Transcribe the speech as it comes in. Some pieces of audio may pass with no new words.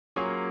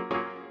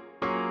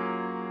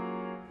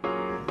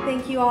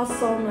Thank you all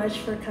so much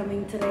for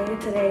coming today.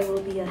 Today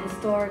will be a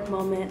historic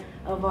moment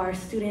of our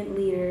student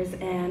leaders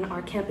and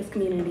our campus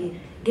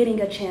community getting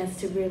a chance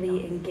to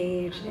really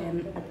engage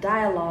in a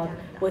dialogue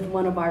with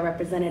one of our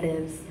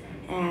representatives.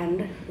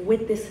 And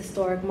with this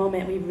historic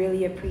moment, we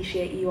really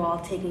appreciate you all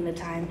taking the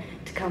time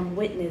to come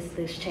witness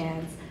this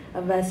chance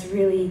of us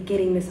really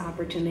getting this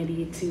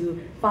opportunity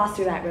to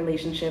foster that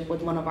relationship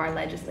with one of our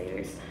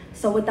legislators.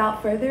 So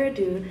without further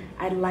ado,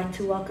 I'd like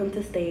to welcome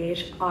to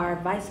stage our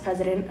Vice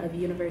President of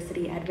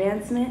University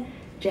Advancement,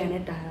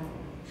 Janet Dial.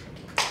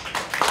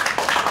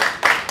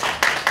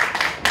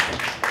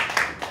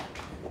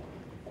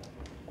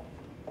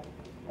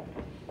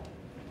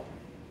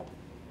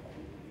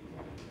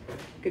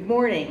 Good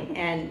morning,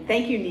 and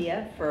thank you,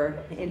 Nia,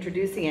 for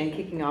introducing and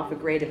kicking off a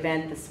great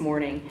event this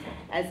morning.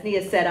 As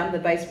Nia said, I'm the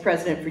Vice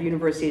President for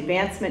University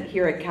Advancement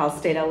here at Cal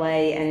State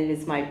LA, and it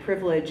is my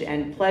privilege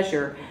and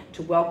pleasure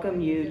to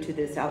welcome you to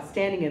this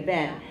outstanding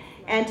event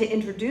and to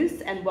introduce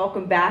and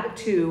welcome back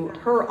to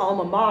her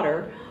alma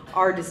mater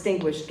our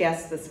distinguished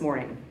guests this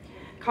morning.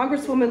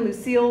 Congresswoman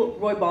Lucille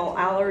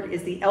Roybal-Allard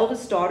is the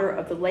eldest daughter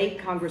of the late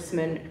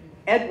Congressman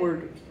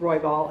Edward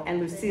Roybal and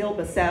Lucille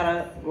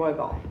Becerra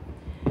Roybal.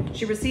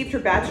 She received her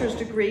bachelor's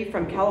degree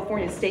from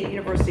California State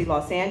University,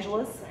 Los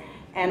Angeles,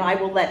 and I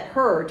will let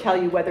her tell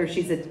you whether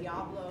she's a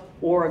Diablo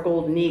or a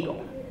Golden Eagle.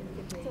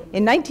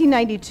 In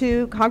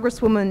 1992,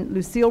 Congresswoman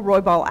Lucille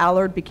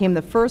Roybal-Allard became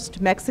the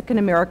first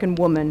Mexican-American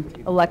woman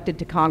elected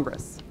to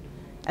Congress.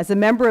 As a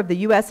member of the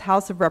U.S.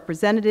 House of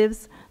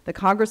Representatives, the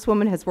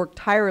Congresswoman has worked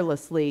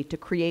tirelessly to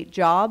create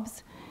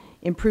jobs,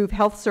 improve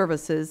health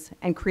services,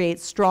 and create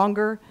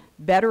stronger,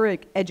 better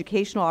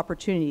educational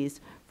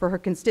opportunities for her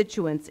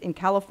constituents in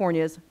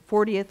California's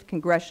 40th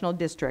Congressional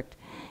District,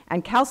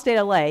 and Cal State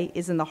LA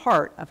is in the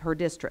heart of her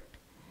district.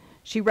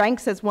 She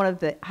ranks as one of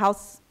the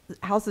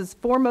House's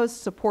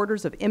foremost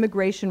supporters of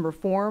immigration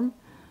reform,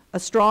 a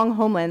strong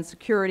homeland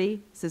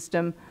security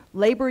system,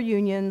 labor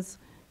unions,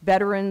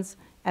 veterans,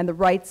 and the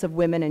rights of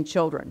women and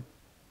children.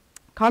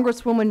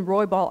 Congresswoman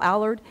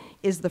Roybal-Allard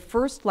is the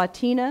first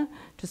Latina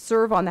to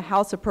serve on the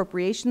House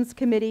Appropriations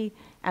Committee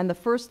and the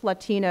first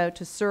Latino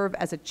to serve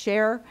as a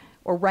chair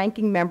or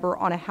ranking member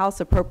on a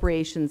House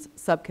Appropriations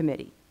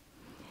Subcommittee.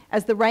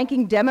 As the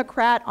ranking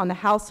Democrat on the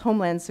House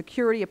Homeland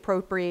Security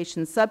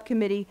Appropriations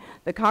Subcommittee,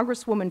 the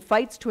Congresswoman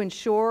fights to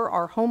ensure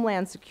our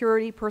Homeland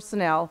Security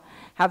personnel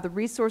have the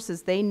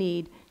resources they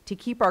need to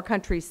keep our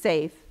country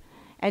safe,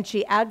 and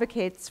she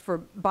advocates for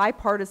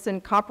bipartisan,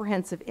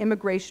 comprehensive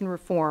immigration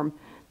reform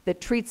that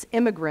treats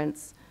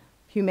immigrants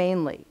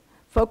humanely,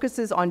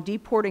 focuses on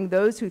deporting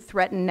those who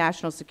threaten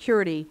national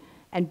security,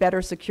 and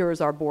better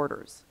secures our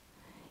borders.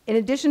 In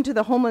addition to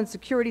the Homeland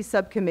Security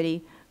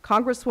Subcommittee,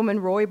 Congresswoman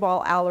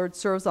Roybal-Allard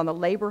serves on the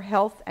Labor,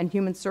 Health, and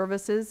Human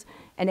Services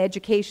and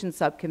Education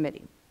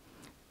Subcommittee.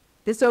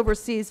 This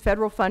oversees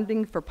federal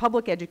funding for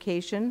public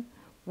education,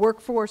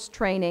 workforce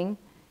training,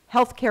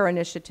 healthcare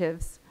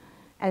initiatives,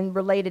 and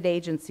related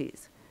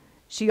agencies.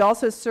 She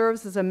also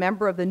serves as a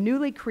member of the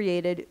newly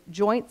created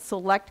Joint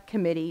Select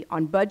Committee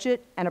on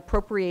Budget and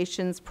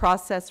Appropriations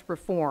Process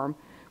Reform,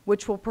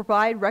 which will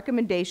provide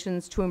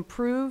recommendations to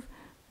improve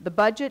the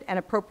budget and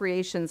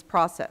appropriations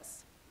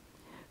process.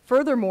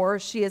 Furthermore,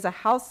 she is a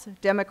House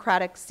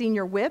Democratic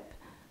Senior Whip,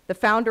 the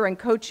founder and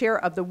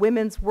co-chair of the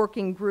Women's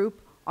Working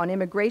Group on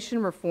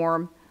Immigration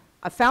Reform,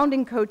 a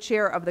founding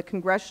co-chair of the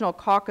Congressional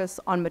Caucus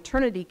on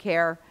Maternity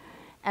Care,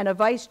 and a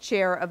vice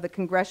chair of the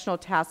Congressional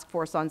Task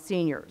Force on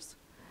Seniors.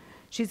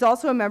 She's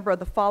also a member of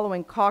the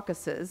following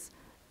caucuses: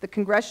 the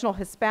Congressional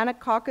Hispanic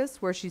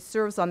Caucus, where she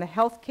serves on the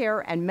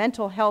Healthcare and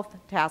Mental Health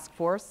Task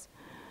Force,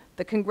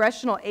 the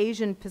Congressional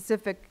Asian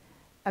Pacific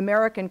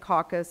American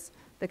Caucus,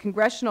 the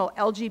Congressional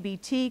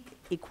LGBT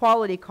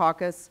Equality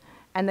Caucus,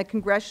 and the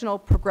Congressional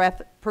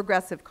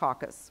Progressive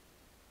Caucus.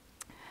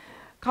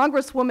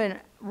 Congresswoman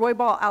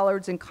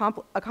Roybal-Allard's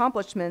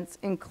accomplishments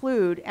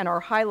include and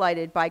are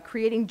highlighted by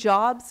creating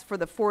jobs for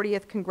the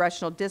 40th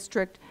Congressional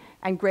District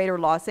and Greater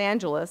Los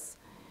Angeles,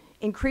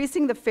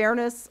 increasing the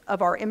fairness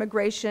of our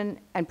immigration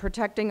and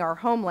protecting our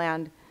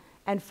homeland,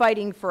 and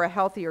fighting for a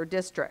healthier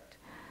district.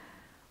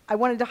 I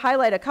wanted to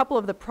highlight a couple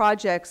of the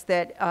projects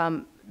that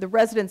the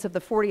residents of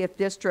the 40th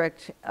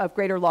District of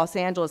Greater Los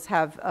Angeles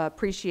have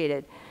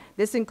appreciated.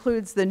 This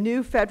includes the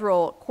new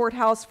federal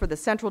courthouse for the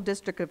Central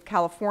District of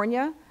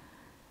California,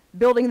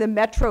 building the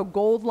Metro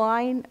Gold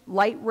Line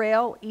light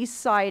rail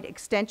East Side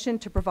extension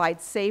to provide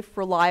safe,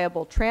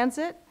 reliable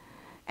transit,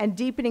 and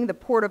deepening the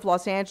Port of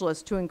Los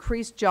Angeles to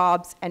increase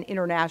jobs and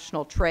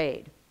international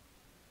trade.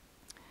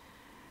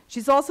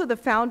 She's also the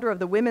founder of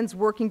the Women's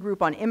Working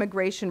Group on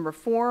Immigration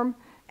Reform,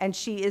 and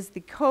she is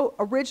the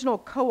original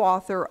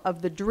co-author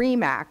of the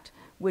DREAM Act,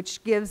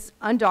 which gives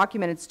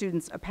undocumented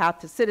students a path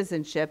to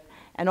citizenship.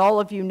 And all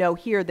of you know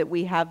here that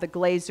we have the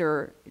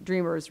Glazer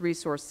Dreamers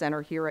Resource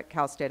Center here at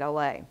Cal State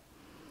LA.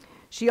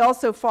 She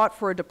also fought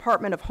for a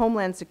Department of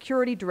Homeland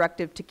Security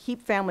directive to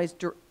keep families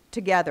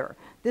together.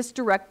 This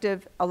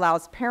directive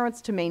allows parents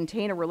to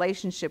maintain a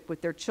relationship with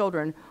their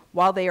children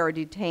while they are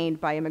detained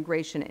by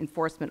immigration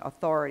enforcement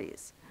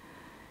authorities.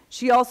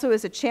 She also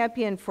is a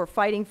champion for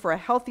fighting for a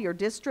healthier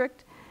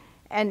district,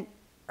 and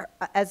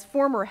as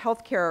former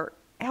health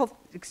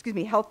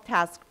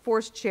task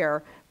force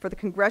chair for the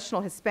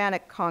Congressional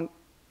Hispanic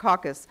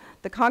Caucus,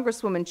 the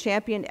Congresswoman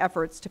championed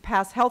efforts to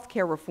pass health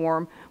care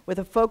reform with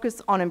a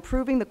focus on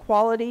improving the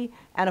quality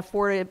and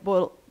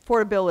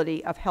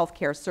affordability of health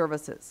care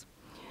services.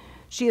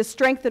 She has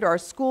strengthened our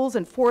schools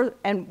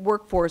and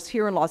workforce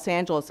here in Los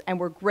Angeles, and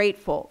we're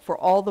grateful for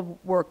all the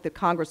work that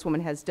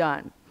Congresswoman has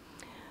done.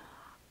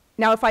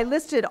 Now, if I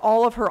listed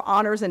all of her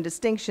honors and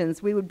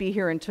distinctions, we would be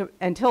here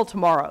until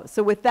tomorrow.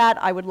 So with that,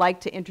 I would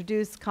like to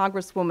introduce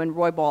Congresswoman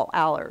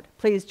Roybal-Allard.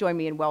 Please join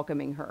me in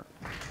welcoming her.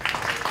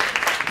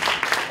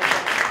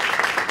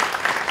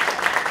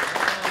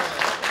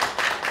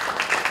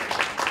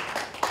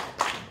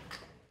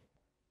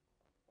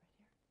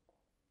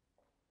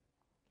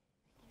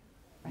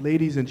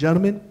 Ladies and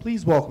gentlemen,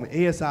 please welcome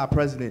ASI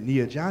President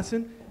Nia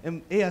Johnson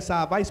and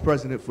ASI Vice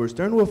President for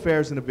External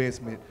Affairs and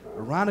Advancement,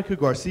 Veronica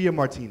Garcia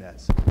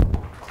Martinez.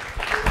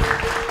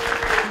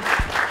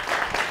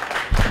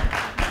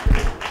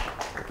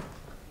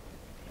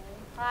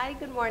 Hi,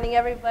 good morning,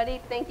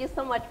 everybody. Thank you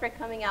so much for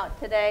coming out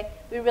today.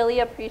 We really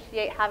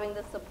appreciate having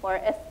the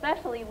support,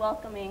 especially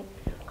welcoming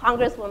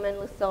Congresswoman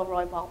Lucille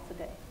Roybal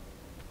today.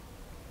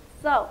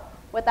 So,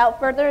 without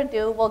further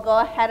ado, we'll go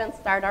ahead and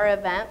start our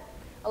event.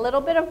 A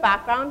little bit of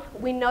background,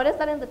 we noticed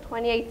that in the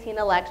 2018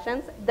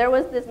 elections, there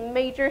was this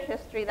major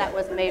history that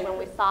was made when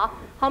we saw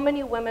how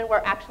many women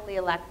were actually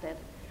elected.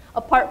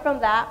 Apart from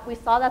that, we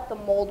saw that the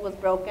mold was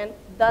broken,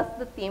 thus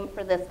the theme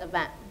for this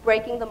event,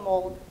 Breaking the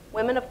Mold,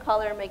 Women of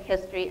Color Make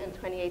History in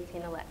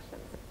 2018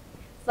 Elections.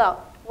 So,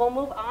 we'll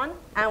move on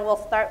and we'll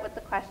start with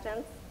the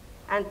questions.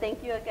 And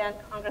thank you again,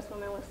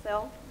 Congresswoman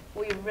Lucille.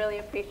 We really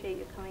appreciate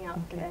you coming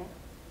out today.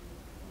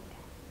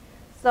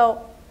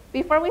 So,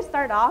 before we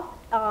start off,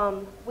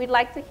 we'd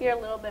like to hear a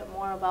little bit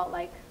more about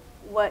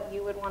what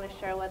you would want to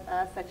share with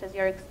us, such as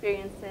your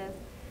experiences,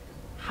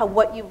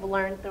 what you've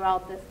learned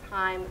throughout this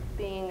time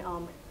being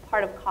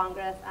part of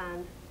Congress,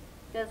 and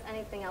just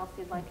anything else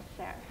you'd like to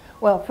share.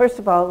 Well, first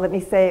of all, let me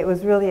say it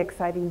was really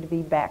exciting to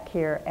be back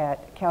here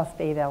at Cal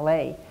State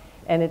LA,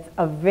 and it's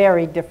a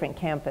very different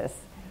campus.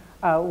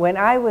 When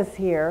I was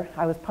here,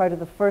 I was part of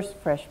the first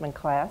freshman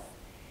class.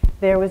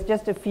 There was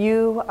just a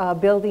few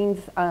buildings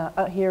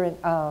here in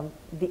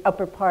the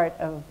upper part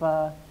of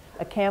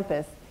a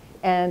campus,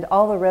 and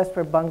all the rest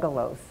were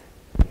bungalows.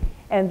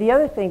 And the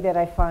other thing that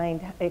I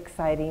find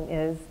exciting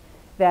is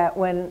that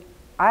when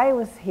I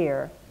was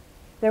here,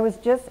 there was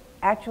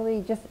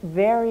actually just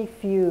very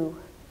few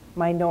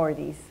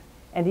minorities,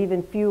 and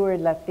even fewer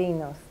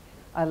Latinas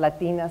and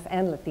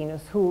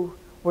Latinos who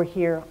were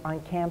here on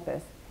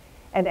campus.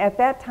 And at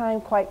that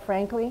time, quite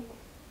frankly,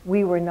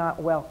 we were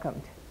not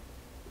welcomed.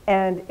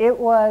 And it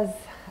was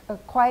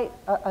quite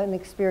an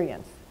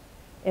experience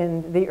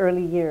in the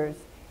early years.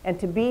 And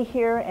to be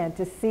here and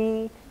to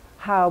see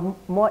how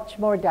much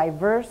more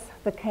diverse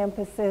the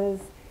campus is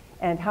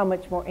and how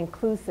much more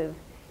inclusive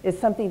is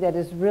something that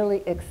is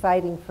really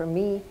exciting for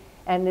me.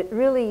 And it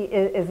really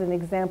is an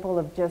example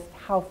of just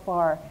how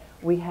far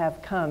we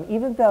have come,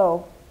 even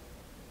though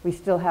we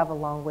still have a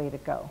long way to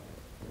go.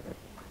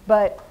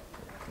 But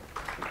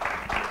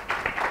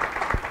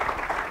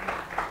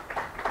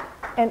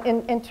and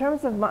in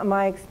terms of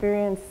my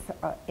experience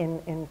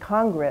in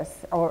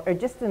Congress or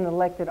just in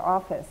elected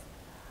office,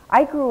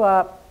 I grew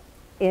up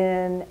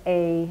in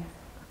a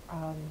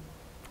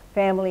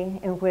family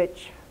in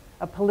which,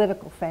 a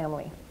political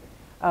family.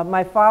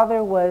 My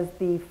father was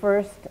the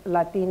first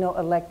Latino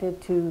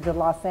elected to the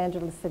Los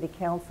Angeles City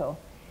Council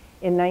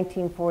in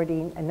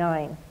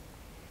 1949.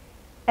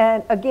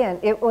 And again,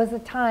 it was a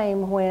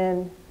time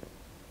when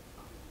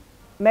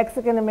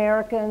Mexican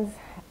Americans,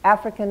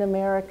 African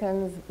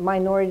Americans,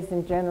 minorities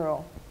in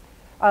general,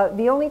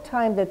 the only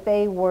time that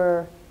they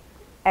were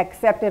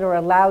accepted or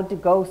allowed to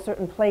go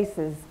certain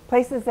places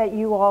that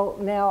you all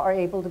now are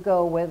able to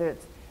go, whether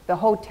it's the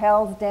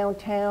hotels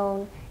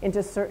downtown,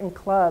 into certain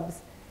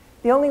clubs,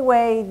 the only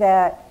way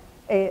that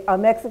a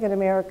Mexican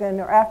American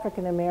or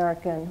African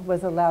American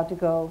was allowed to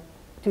go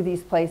to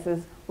these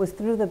places was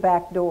through the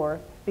back door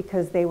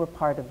because they were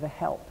part of the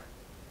help.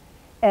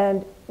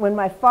 And when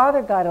my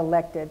father got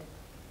elected,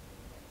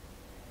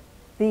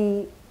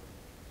 the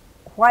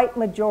white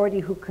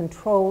majority who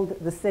controlled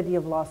the city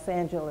of Los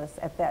Angeles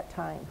at that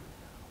time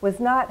was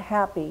not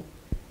happy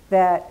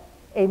that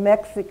a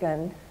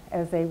Mexican,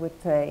 as they would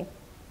say,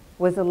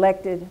 was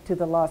elected to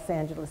the Los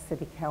Angeles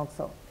City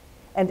Council.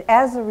 And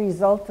as a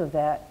result of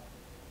that,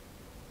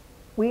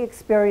 we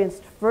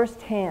experienced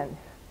firsthand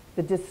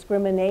the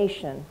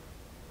discrimination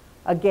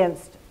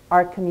against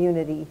our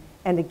community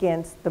and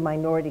against the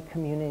minority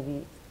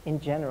community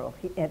in general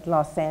in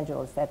Los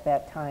Angeles at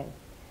that time.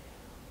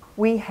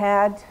 We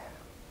had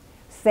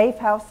safe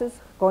houses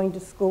going to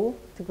school,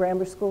 to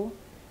grammar school,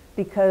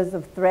 because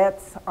of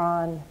threats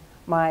on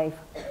my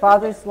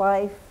father's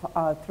life,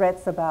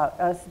 threats about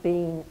us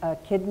being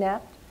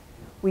kidnapped.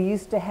 We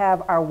used to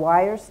have our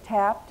wires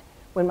tapped.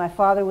 When my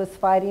father was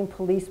fighting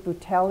police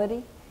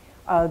brutality,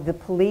 the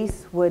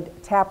police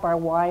would tap our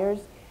wires,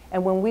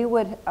 And when we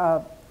would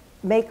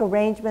make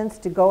arrangements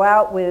to go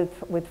out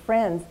with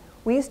friends,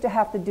 we used to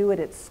have to do it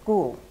at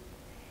school.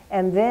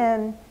 And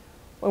then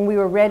when we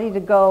were ready to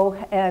go,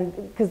 and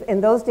because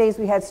in those days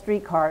we had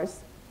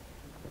streetcars,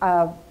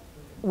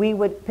 we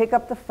would pick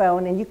up the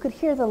phone and you could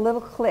hear the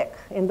little click.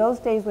 In those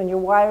days when your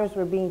wires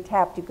were being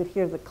tapped, you could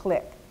hear the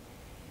click.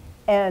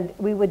 And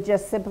we would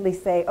just simply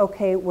say,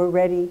 okay, we're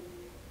ready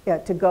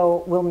to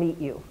go, we'll meet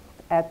you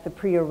at the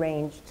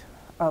prearranged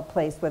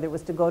place, whether it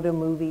was to go to a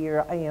movie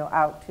or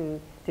out to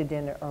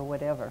dinner or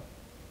whatever.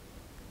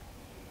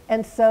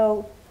 And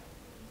so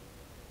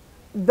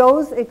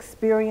those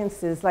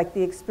experiences, like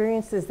the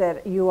experiences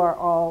that you are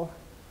all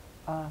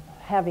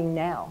having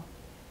now,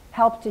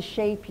 help to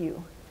shape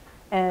you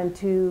and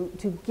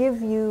to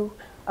give you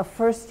a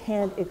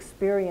first-hand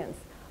experience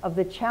of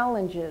the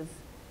challenges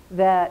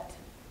that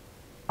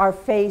are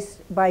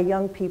faced by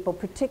young people,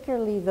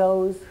 particularly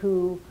those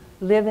who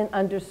live in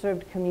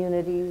underserved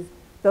communities,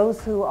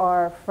 those who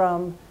are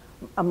from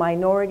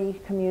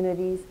minority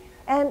communities,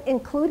 and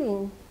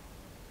including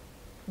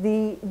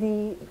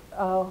the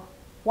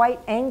white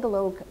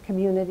Anglo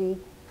community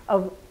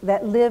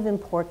that live in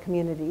poor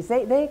communities.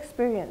 They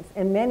experience,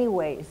 in many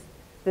ways,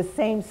 the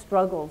same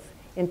struggles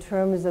in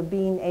terms of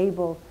being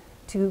able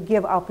to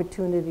give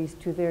opportunities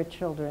to their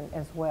children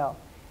as well.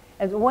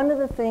 And one of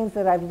the things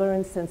that I've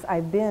learned since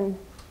I've been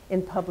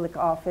in public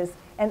office,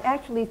 and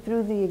actually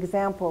through the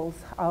examples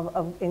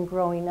in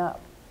growing up,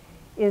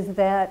 is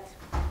that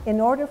in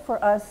order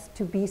for us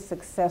to be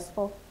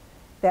successful,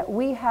 that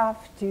we have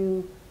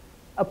to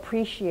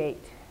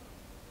appreciate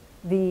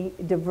the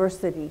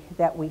diversity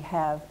that we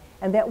have,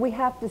 and that we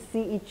have to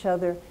see each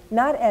other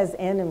not as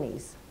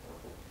enemies,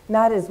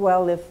 not as,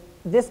 well, if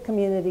this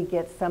community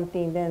gets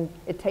something, then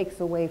it takes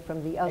away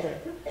from the other.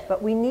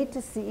 But we need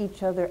to see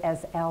each other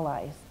as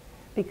allies,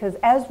 because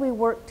as we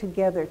work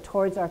together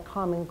towards our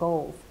common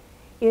goals,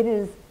 it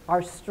is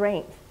our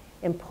strength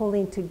in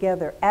pulling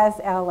together as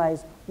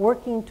allies,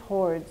 working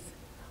towards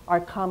our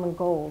common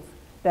goals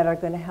that are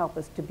going to help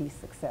us to be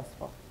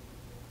successful.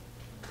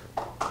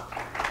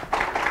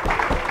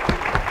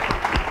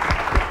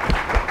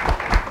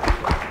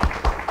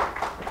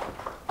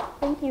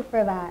 Thank you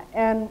for that.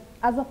 And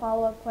as a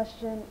follow-up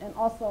question, and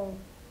also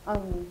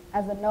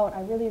as a note,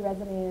 I really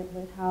resonated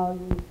with how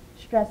you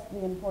stressed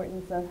the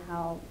importance of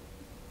how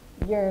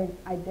your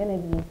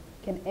identity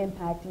can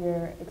impact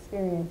your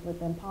experience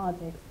within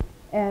politics.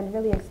 And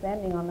really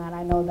expanding on that,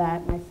 I know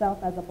that myself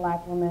as a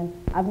Black woman,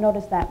 I've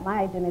noticed that my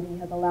identity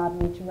has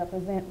allowed me to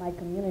represent my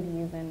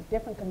communities and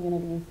different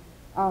communities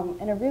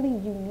in a really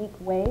unique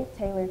way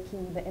tailored to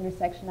the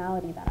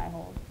intersectionality that I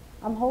hold.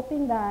 I'm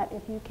hoping that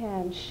if you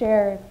can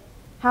share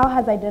how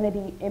has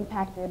identity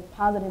impacted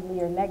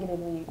positively or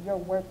negatively your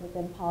work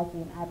within policy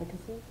and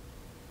advocacy?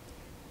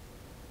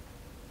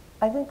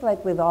 I think,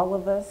 like with all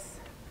of us,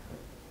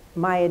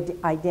 my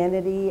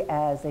identity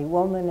as a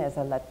woman, as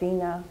a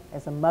Latina,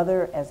 as a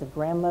mother, as a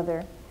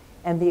grandmother,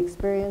 and the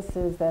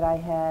experiences that I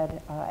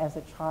had as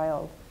a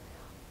child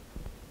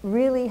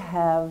really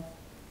have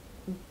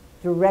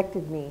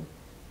directed me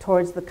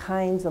towards the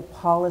kinds of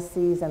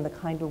policies and the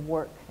kind of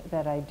work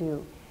that I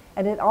do.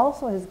 And it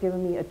also has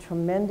given me a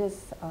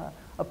tremendous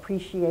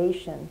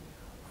appreciation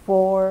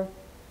for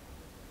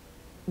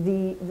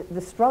the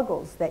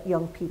struggles that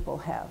young people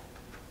have.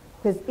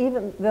 Because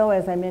even though,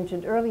 as I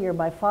mentioned earlier,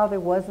 my father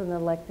was an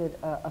elected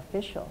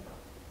official,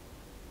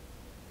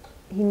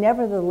 he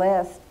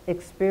nevertheless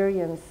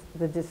experienced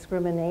the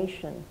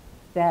discrimination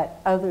that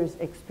others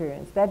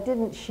experienced. That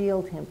didn't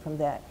shield him from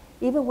that.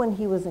 Even when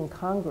he was in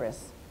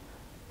Congress,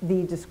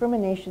 the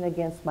discrimination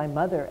against my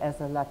mother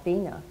as a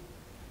Latina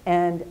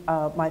and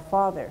my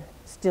father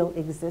still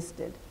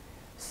existed.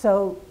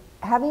 So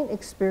having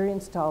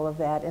experienced all of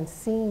that and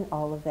seeing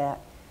all of that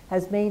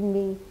has made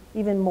me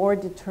even more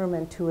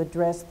determined to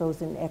address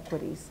those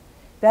inequities.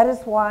 That is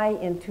why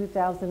in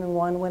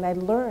 2001, when I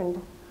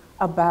learned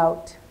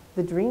about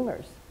the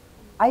Dreamers,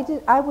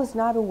 I was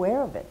not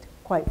aware of it,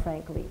 quite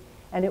frankly.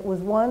 And it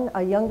was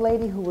a young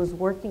lady who was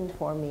working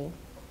for me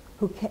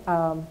who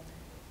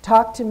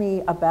talked to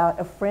me about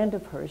a friend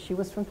of hers. She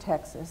was from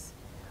Texas,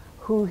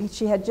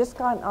 she had just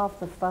gotten off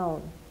the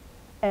phone.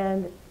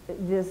 And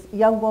this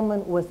young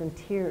woman was in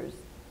tears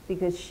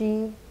because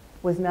she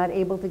was not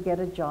able to get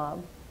a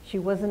job. She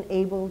wasn't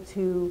able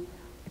to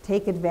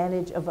take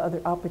advantage of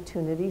other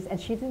opportunities, and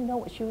she didn't know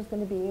what she was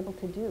going to be able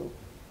to do.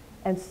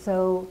 And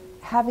so,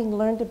 having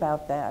learned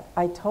about that,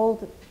 I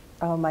told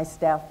my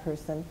staff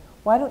person,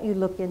 why don't you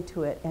look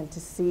into it and to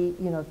see,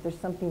 if there's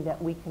something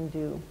that we can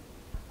do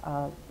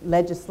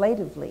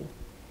legislatively.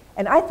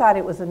 And I thought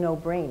it was a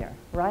no-brainer,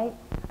 right?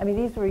 I mean,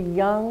 these were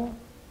young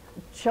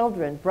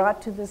children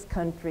brought to this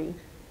country,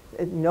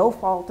 no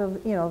fault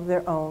of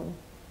their own.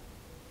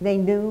 They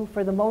knew,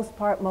 for the most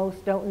part,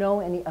 most don't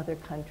know any other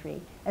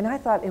country. And I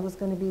thought it was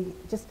going to be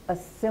just a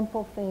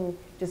simple thing,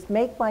 just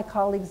make my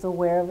colleagues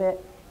aware of it,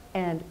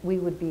 and we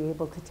would be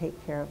able to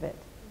take care of it.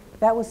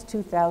 That was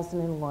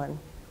 2001.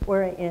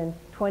 We're in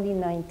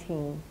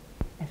 2019,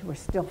 and we're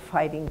still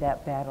fighting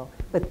that battle.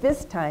 But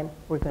this time,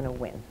 we're going to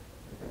win.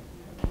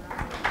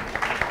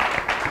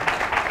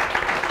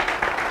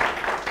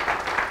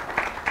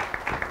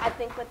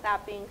 with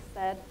that being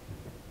said,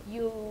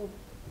 you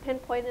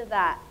pinpointed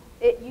that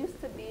it used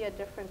to be a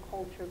different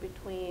culture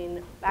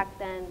between back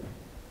then,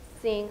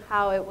 seeing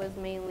how it was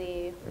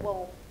mainly,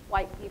 well,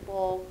 white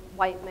people,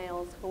 white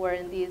males who were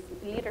in these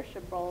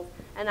leadership roles,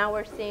 and now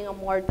we're seeing a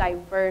more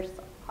diverse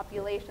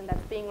population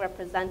that's being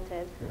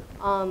represented.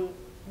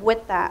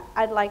 With that,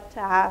 I'd like to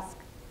ask,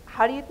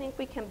 how do you think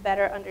we can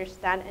better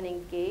understand and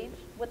engage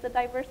with the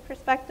diverse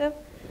perspective,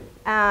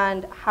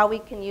 and how we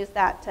can use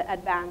that to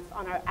advance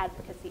on our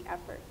advocacy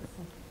efforts?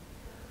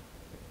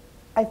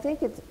 I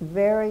think it's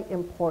very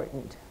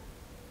important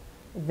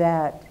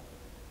that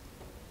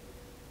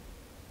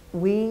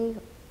we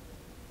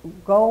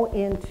go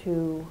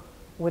into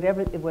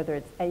whatever, whether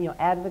it's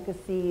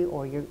advocacy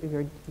or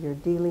you're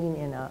dealing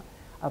in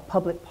a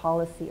public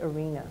policy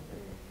arena,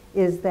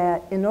 is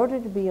that in order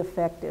to be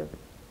effective,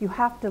 you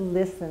have to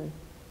listen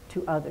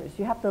to others.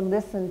 You have to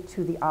listen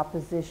to the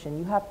opposition.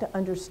 You have to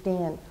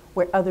understand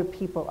where other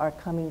people are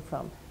coming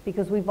from,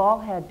 because we've all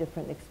had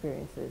different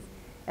experiences.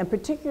 And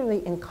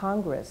particularly in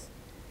Congress,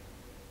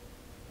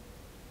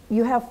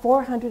 you have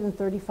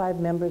 435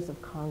 members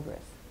of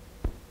Congress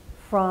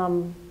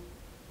from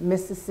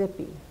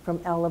Mississippi, from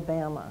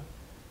Alabama,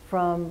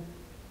 from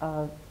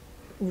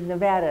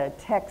Nevada,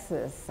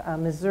 Texas,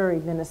 Missouri,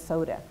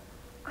 Minnesota.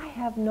 I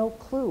have no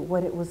clue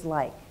what it was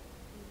like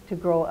to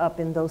grow up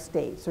in those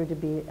states or to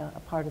be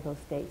a part of those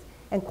states.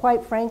 And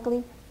quite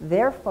frankly,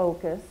 their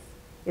focus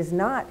is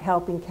not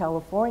helping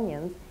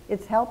Californians,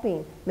 it's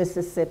helping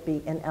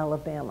Mississippi and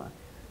Alabama.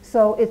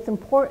 So it's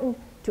important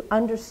to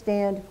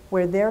understand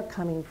where they're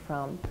coming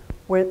from,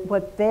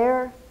 what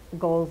their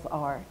goals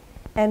are.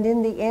 And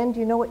in the end,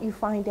 you know what you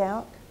find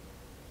out?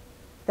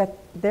 That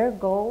their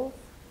goals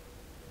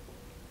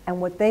and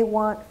what they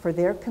want for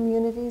their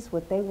communities,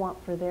 what they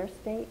want for their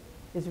state,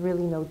 is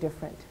really no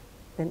different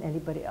than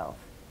anybody else.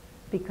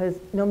 Because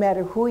no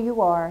matter who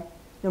you are,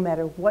 no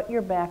matter what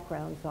your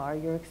backgrounds are,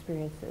 your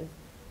experiences,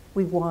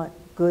 we want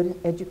good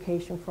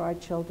education for our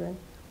children.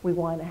 We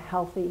want a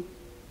healthy,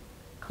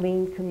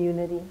 clean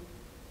community.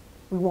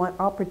 We want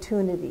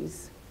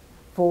opportunities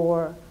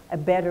for a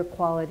better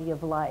quality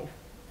of life,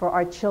 for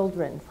our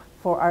children,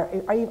 for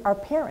our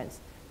parents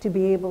to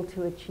be able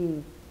to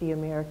achieve the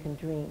American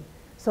dream.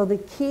 So the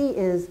key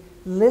is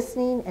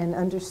listening and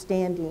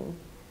understanding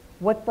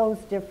what those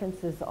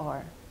differences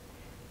are.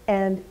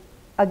 And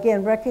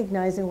again,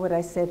 recognizing what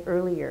I said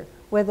earlier,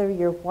 whether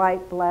you're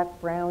white, black,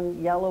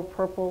 brown, yellow,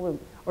 purple,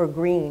 or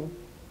green,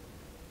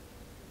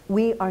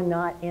 we are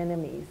not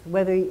enemies.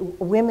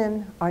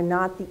 Women are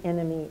not the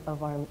enemy of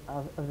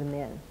the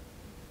men,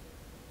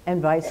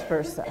 and vice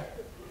versa.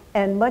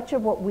 And much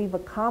of what we've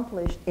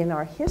accomplished in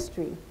our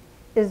history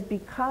is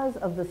because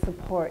of the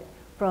support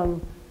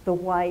from the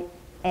white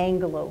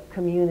Anglo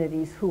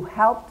communities who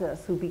helped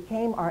us, who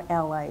became our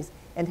allies,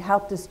 and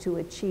helped us to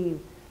achieve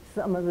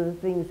some of the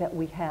things that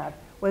we have.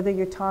 Whether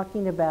you're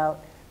talking about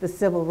the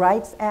Civil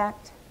Rights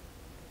Act,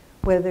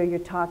 whether you're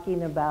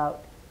talking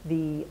about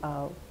the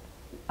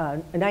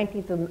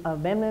 19th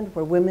Amendment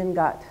where women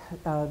got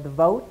the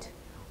vote,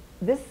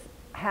 this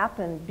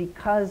happened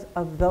because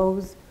of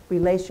those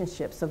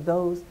relationships, of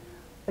those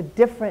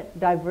different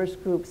diverse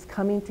groups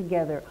coming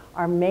together,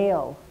 our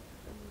male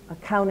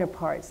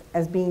counterparts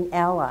as being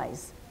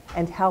allies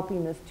and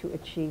helping us to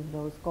achieve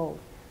those goals.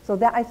 So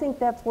that, I think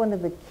that's one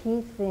of the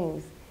key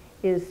things,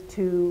 is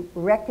to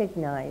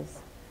recognize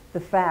the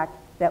fact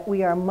that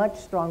we are much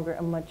stronger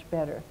and much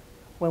better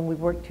when we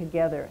work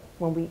together,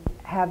 when we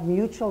have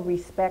mutual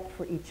respect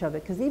for each other.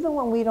 Because even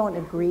when we don't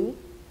agree,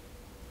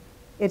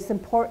 it's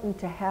important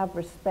to have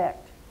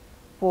respect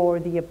for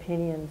the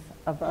opinions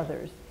of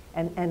others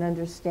and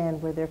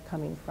understand where they're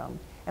coming from.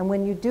 And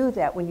when you do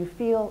that, when you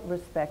feel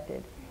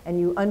respected and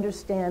you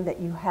understand that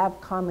you have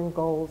common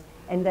goals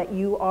and that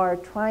you are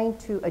trying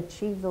to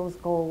achieve those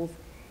goals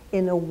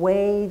in a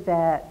way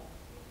that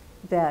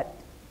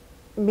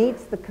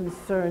meets the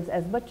concerns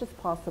as much as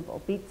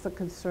possible, meets the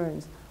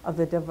concerns of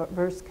the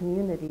diverse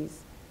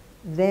communities,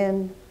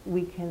 then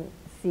we can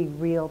see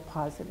real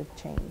positive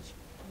change.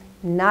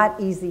 Not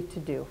easy to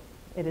do.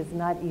 It is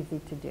not easy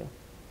to do.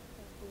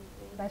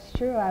 That's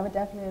true. I would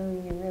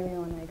definitely really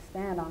want to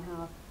expand on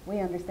how we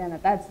understand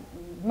that that's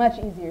much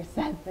easier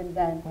said than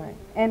done. Right.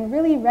 And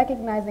really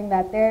recognizing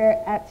that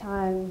there at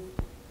times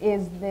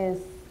is this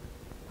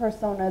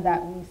persona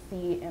that we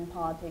see in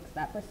politics,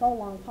 that for so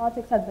long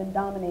politics has been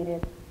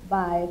dominated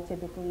by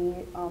typically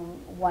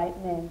white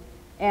men.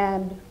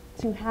 And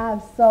to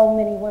have so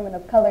many women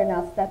of color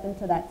now step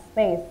into that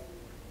space,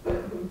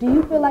 do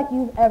you feel like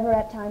you've ever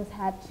at times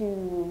had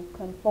to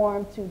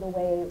conform to the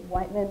way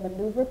white men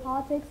maneuver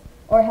politics?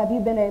 Or have you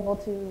been able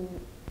to,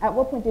 at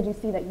what point did you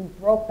see that you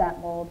broke that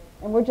mold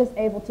and were just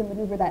able to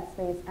maneuver that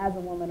space as a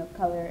woman of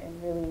color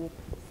and really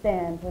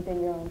stand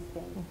within your own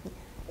skin?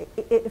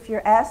 If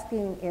you're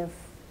asking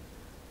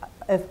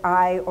if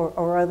I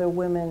or other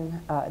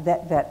women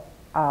that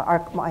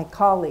are my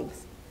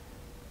colleagues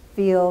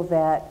feel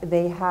that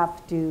they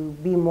have to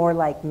be more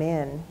like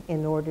men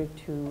in order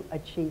to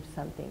achieve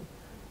something,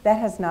 that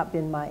has not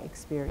been my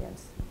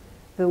experience.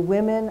 the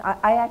women,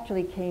 I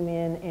actually came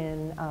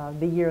in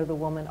the Year of the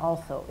Woman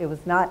also. It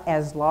was not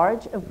as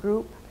large a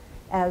group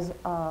as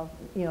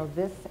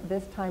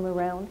this time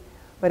around,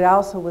 but I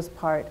also was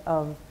part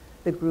of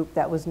the group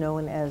that was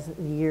known as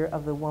the Year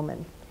of the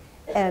Woman.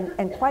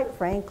 And quite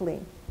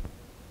frankly,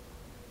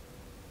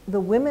 the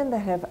women that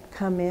have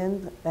come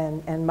in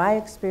and my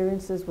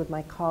experiences with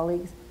my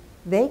colleagues,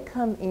 they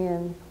come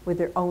in with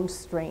their own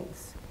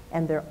strengths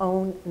and their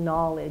own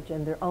knowledge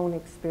and their own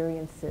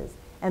experiences.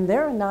 And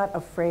they're not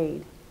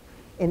afraid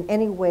in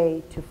any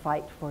way to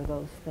fight for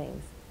those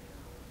things.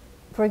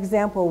 For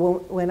example,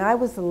 when I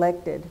was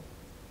elected,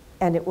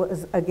 and it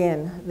was,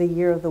 again, the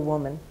Year of the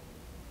Woman,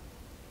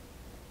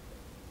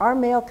 our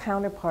male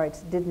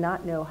counterparts did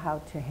not know how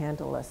to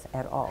handle us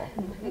at all.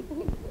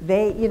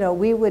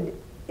 We would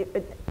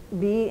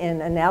be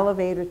in an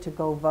elevator to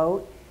go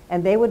vote,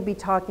 and they would be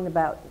talking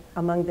about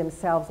among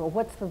themselves, well,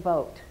 what's the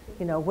vote?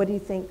 What do you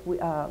think,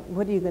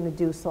 what are you going to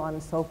do, so on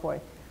and so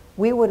forth.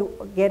 We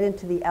would get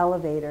into the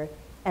elevator,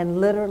 and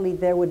literally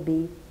there would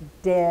be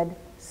dead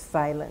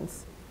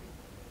silence.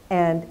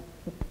 And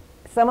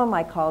some of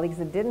my colleagues,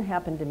 it didn't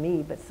happen to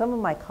me, but some of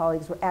my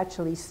colleagues were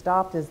actually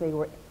stopped as they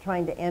were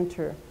trying to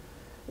enter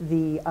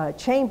the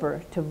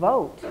chamber to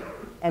vote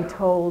and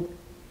told,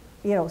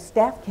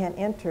 staff can't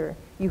enter,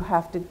 you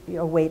have to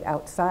wait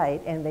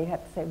outside. And they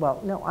had to say,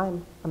 well, no,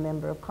 I'm a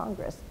member of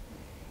Congress.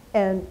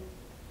 And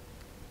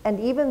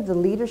even the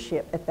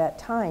leadership at that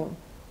time,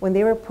 when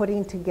they were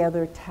putting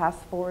together task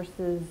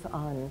forces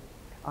on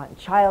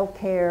child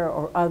care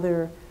or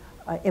other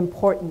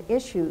important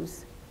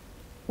issues,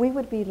 we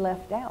would be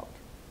left out.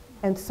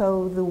 And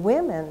so the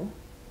women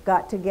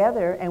got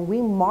together and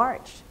we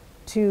marched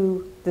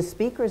to the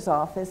Speaker's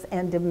office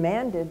and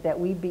demanded that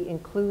we be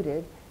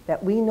included,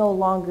 that we no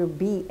longer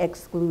be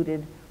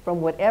excluded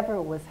from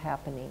whatever was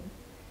happening,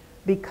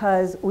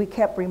 because we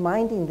kept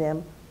reminding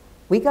them,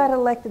 we got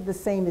elected the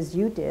same as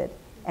you did,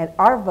 and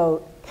our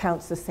vote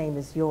counts the same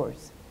as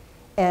yours.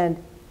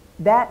 And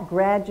that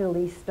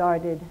gradually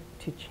started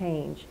to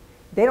change.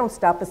 They don't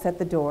stop us at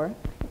the door.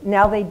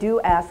 Now they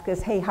do ask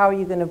us, hey, how are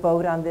you going to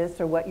vote on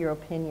this, or what your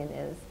opinion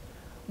is.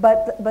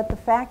 But the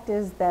fact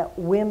is that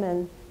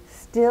women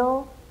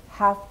still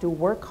have to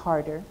work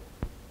harder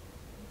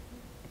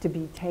to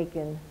be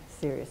taken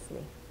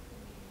seriously.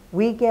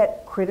 We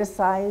get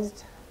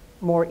criticized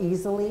more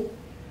easily.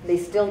 They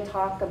still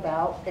talk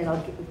about, and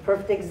I'll give a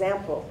perfect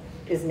example,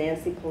 is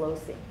Nancy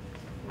Pelosi.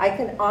 I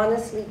can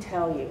honestly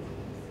tell you,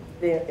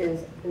 there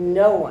is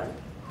no one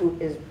who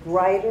is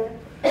brighter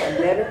and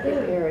better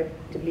prepared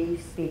to be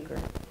Speaker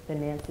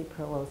than Nancy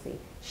Pelosi.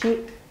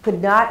 She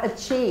could not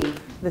achieve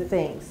the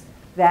things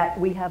that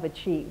we have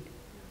achieved.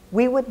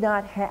 We would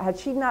not have, had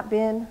she not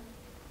been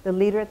the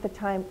leader at the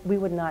time, we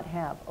would not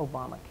have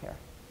Obamacare.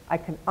 I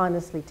can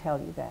honestly tell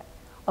you that.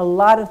 A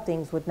lot of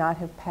things would not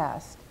have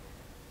passed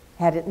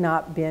had it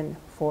not been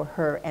for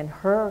her and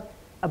her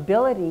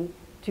ability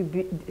to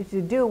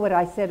do what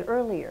I said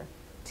earlier,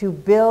 to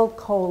build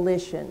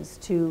coalitions,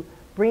 to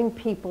bring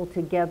people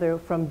together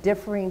from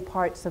differing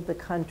parts of the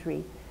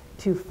country,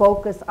 to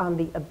focus on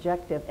the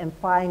objective and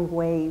find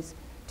ways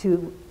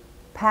to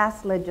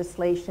pass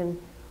legislation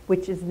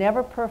which is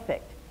never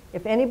perfect.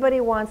 If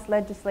anybody wants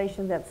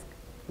legislation that's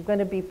going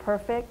to be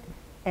perfect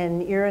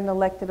and you're in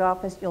elected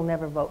office, you'll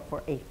never vote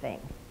for a thing,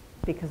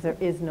 because there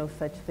is no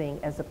such thing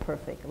as a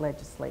perfect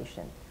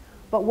legislation.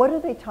 But what do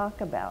they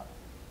talk about?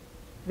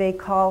 They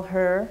call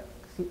her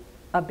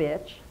a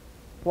bitch.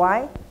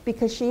 Why?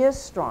 Because she is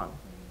strong.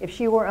 If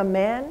she were a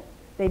man,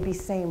 they'd be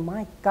saying,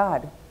 my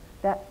God,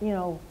 that,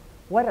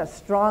 what a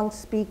strong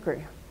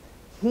speaker.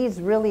 He's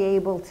really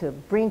able to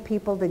bring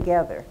people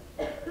together.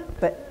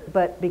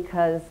 But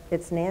because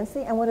it's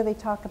Nancy, and what do they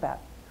talk about?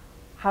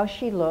 How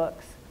she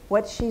looks,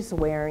 what she's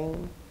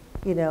wearing,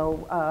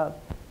 I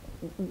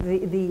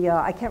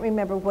can't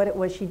remember what it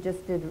was she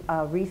just did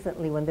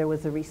recently when there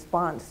was a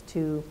response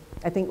to,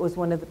 I think it was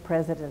one of the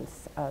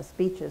president's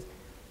speeches.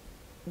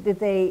 Did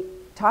they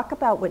talk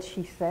about what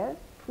she said?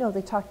 No,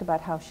 they talked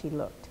about how she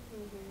looked.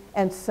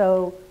 And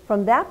so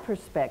from that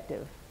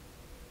perspective,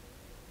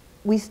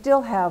 we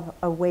still have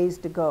a ways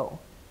to go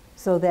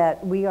so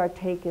that we are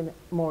taken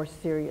more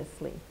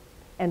seriously.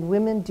 And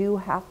women do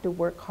have to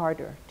work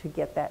harder to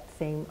get that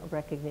same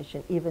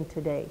recognition, even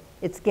today.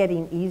 It's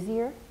getting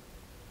easier,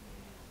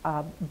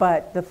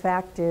 but the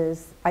fact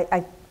is,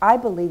 I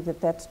believe that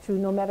that's true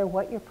no matter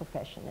what your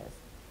profession is.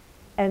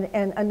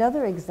 And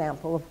another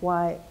example of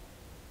why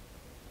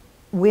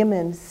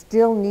women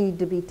still need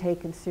to be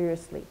taken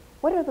seriously.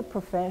 What are the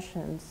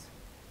professions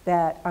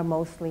that are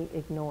mostly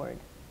ignored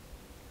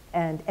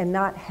and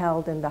not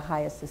held in the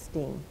highest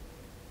esteem?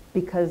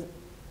 Because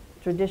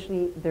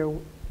traditionally they're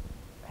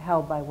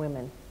held by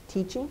women.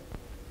 Teaching,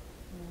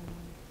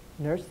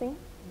 nursing.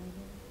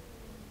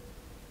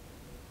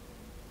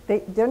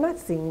 They're not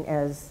seen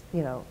as,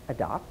 a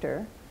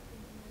doctor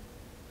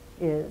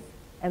is.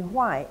 And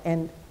why?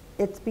 And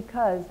it's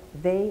because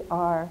they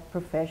are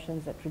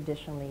professions that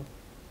traditionally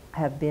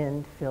have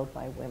been filled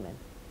by women.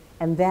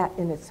 And that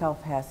in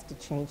itself has to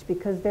change,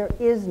 because there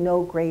is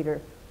no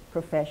greater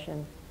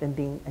profession than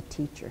being a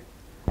teacher.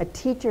 A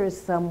teacher is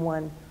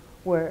someone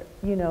where,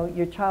 you know,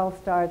 your child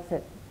starts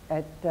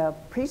at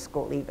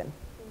preschool even.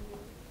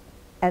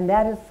 And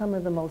that is some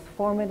of the most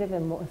formative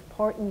and most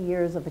important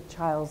years of a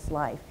child's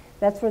life.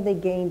 That's where they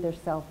gain their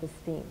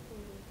self-esteem.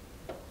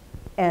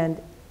 And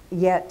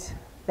yet,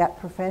 that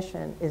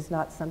profession is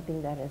not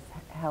something that is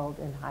held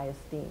in high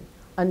esteem,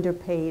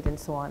 underpaid and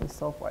so on and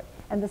so forth.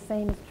 And the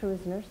same is true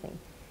as nursing.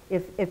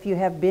 If you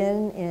have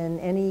been in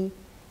any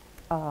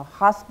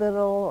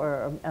hospital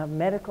or a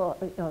medical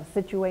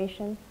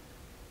situation,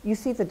 you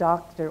see the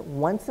doctor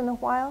once in a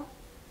while,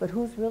 but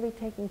who's really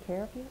taking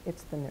care of you?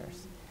 It's the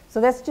nurse. So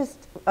that's just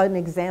an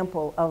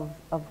example of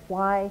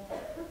why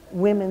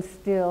women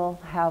still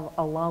have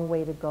a long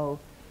way to go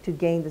to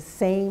gain the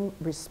same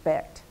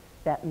respect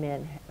that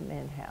men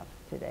have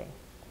today.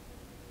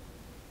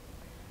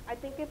 I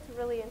think it's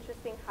really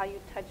interesting how you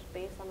touched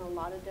base on a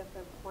lot of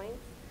different points.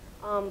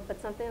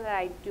 But something that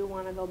I do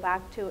want to go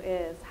back to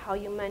is how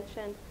you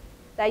mentioned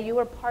that you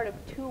were part of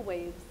 2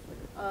 waves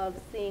of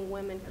seeing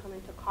women come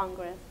into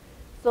Congress.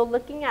 So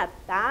looking at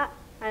that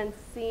and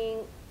seeing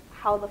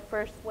how the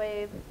first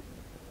wave,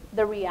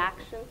 the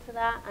reaction to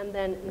that, and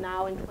then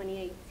now in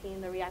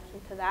 2018, the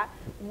reaction to that,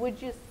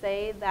 would you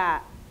say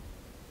that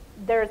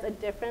there's a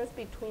difference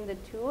between the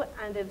 2?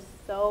 And if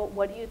so,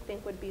 what do you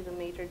think would be the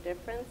major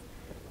difference?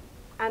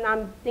 And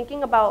I'm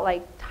thinking about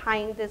like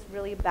tying this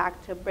really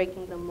back to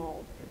breaking the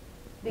mold,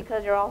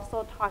 because you're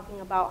also talking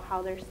about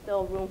how there's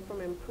still room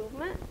for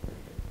improvement.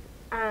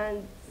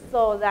 And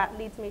so that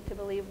leads me to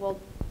believe, well,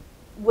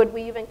 would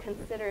we even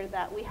consider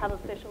that we have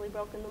officially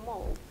broken the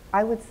mold?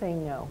 I would say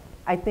no.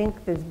 I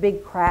think there's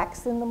big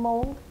cracks in the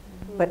mold,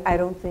 but I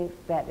don't think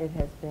that it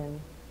has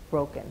been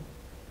broken.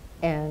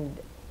 And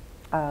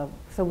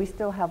so we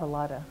still have a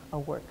lot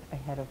of work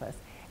ahead of us.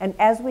 And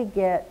as we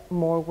get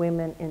more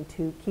women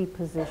into key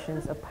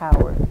positions of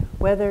power,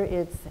 whether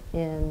it's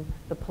in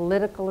the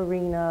political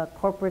arena,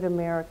 corporate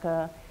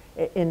America,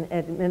 in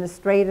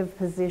administrative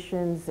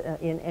positions,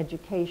 in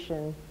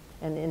education,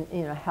 and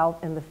in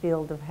health, in the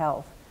field of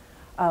health,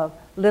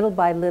 little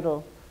by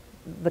little,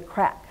 the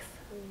cracks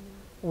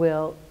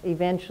will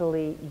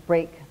eventually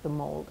break the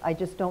mold. I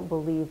just don't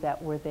believe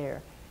that we're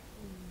there.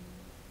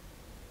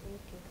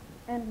 Thank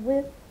you. And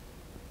with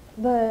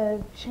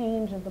the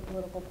change of the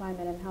political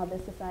climate and how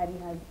this society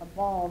has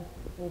evolved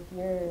with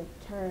your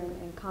term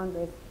in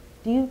Congress,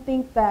 do you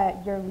think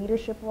that your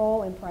leadership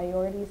role and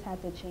priorities had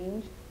to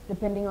change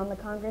depending on the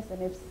Congress?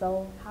 And if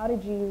so, how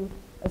did you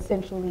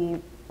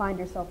essentially find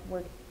yourself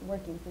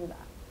working through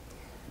that?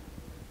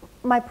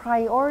 My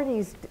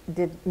priorities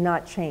did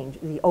not change.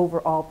 The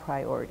overall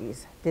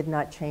priorities did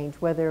not change,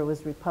 whether it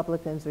was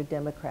Republicans or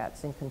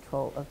Democrats in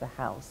control of the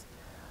House.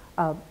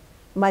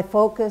 My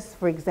focus,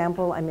 for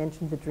example, I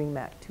mentioned the DREAM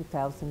Act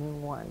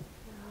 2001.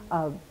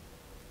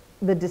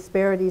 The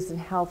disparities in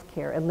health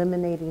care,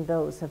 eliminating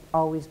those have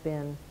always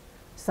been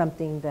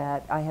something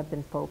that I have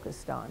been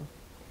focused on.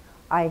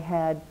 I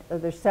had,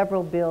 there's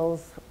several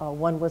bills.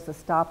 One was the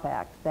STOP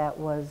Act that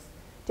was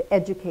to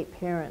educate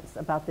parents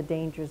about the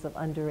dangers of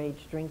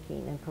underage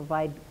drinking and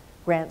provide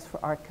grants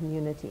for our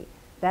community.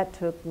 That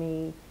took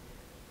me,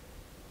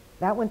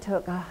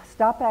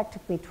 STOP Act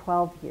took me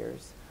 12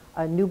 years.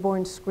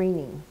 Newborn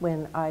screening,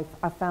 when I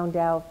found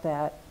out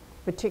that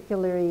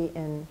particularly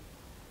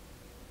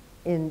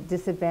in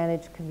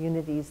disadvantaged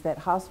communities that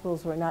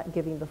hospitals were not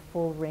giving the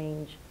full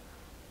range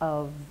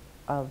of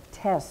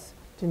tests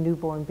to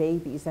newborn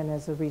babies, and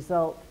as a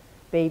result,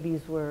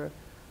 babies were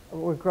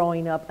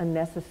growing up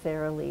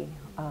unnecessarily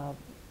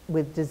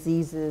with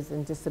diseases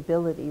and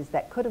disabilities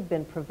that could have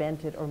been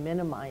prevented or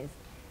minimized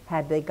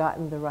had they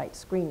gotten the right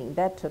screening.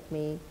 That took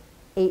me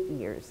 8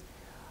 years.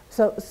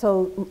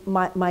 So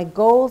my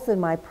goals and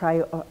my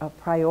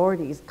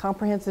priorities,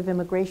 comprehensive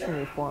immigration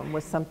reform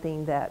was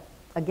something that,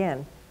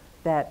 again,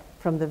 that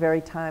from the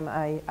very time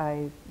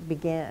I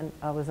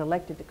was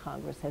elected to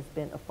Congress has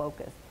been a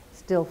focus.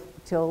 Still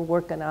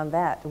working on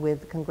that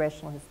with the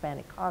Congressional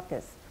Hispanic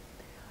Caucus.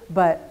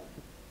 But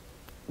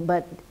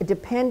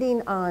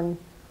depending on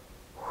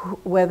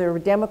whether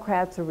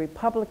Democrats or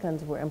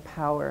Republicans were in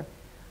power,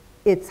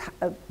 it's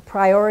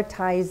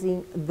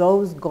prioritizing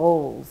those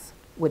goals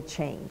would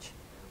change,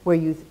 where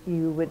you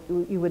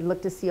would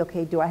look to see,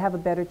 okay, do I have a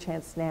better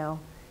chance now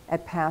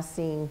at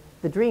passing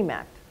the DREAM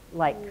Act?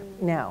 Like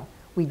now,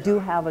 we do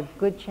have a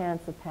good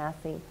chance of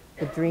passing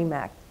the DREAM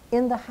Act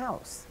in the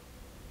House.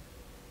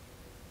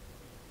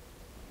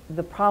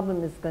 The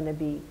problem is going to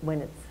be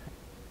when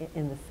it's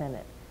in the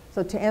Senate.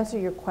 So to answer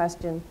your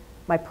question,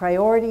 my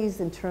priorities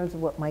in terms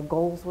of what my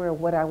goals were,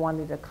 what I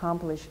wanted to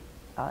accomplish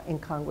in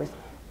Congress,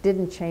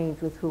 didn't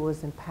change with who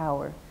was in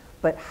power,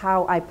 but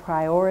how I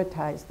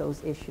prioritized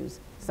those issues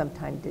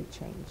sometimes did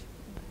change.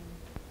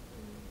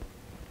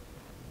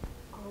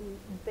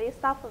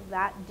 Based off of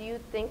that, do you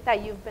think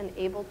that you've been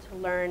able to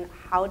learn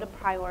how to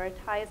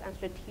prioritize and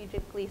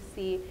strategically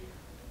see,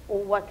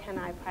 well, what can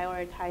I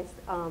prioritize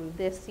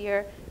this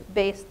year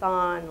based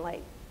on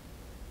like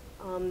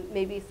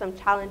maybe some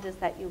challenges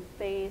that you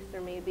faced,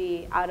 or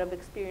maybe out of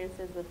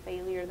experiences of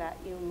failure that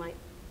you might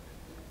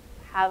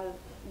have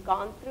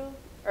gone through,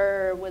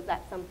 or was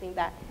that something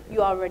that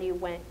you already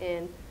went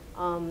in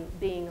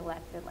being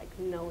elected, like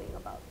knowing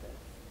about this?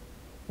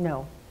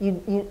 No,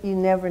 you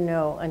never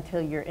know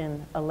until you're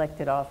in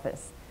elected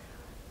office.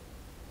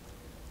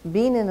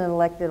 Being in an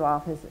elected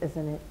office is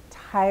an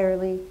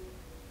entirely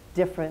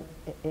different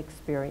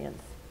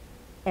experience.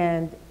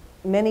 And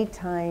many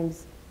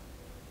times,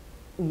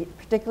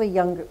 particularly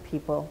younger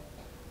people,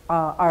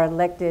 are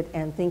elected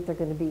and think they're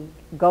going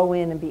to go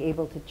in and be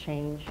able to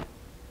change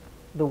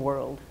the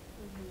world.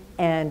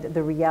 Mm-hmm. And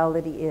the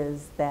reality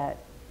is that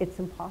it's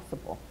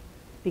impossible,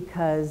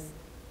 because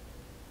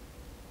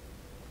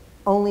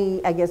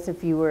only, I guess,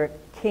 if you were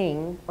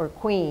king or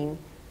queen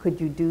could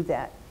you do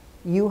that.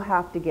 You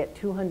have to get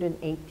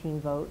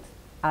 218 votes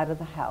out of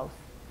the House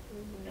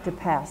to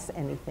pass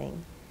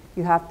anything.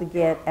 You have to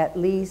get at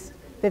least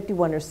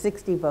 51 or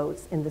 60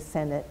 votes in the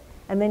Senate,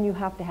 and then you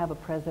have to have a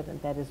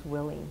president that is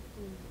willing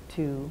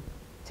to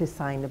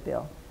sign a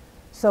bill.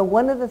 So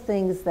one of the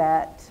things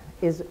that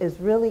is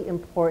really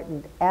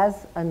important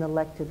as an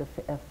elected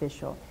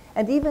official,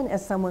 and even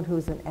as someone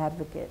who's an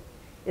advocate,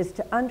 is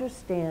to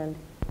understand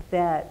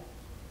that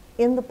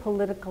in the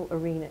political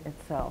arena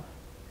itself,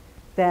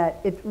 that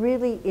it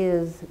really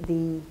is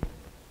the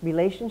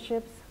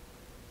relationships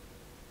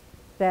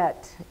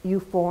that you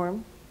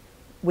form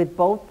with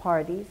both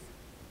parties.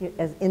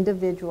 As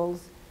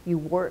individuals, you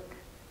work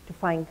to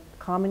find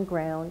common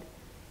ground,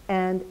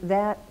 and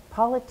that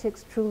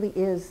politics truly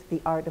is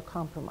the art of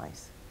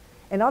compromise.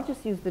 And I'll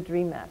just use the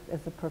DREAM Act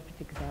as a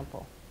perfect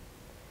example.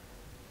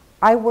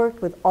 I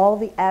worked with all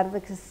the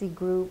advocacy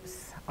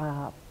groups,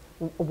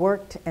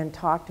 worked and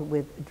talked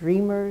with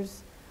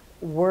dreamers,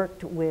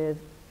 worked with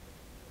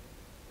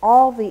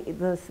all the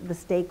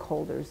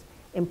stakeholders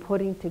in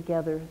putting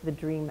together the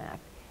DREAM Act.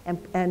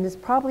 And it's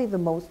probably the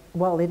most,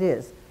 well, it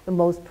is the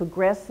most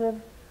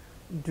progressive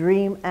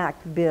DREAM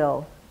Act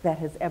bill that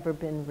has ever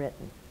been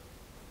written.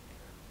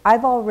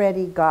 I've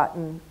already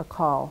gotten a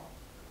call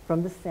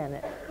from the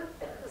Senate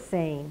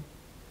saying,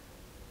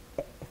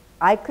 if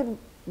I could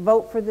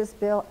vote for this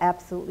bill,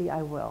 absolutely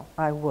I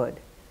would,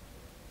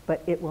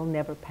 but it will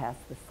never pass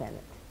the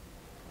Senate.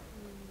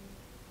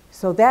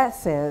 So that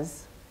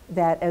says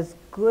that as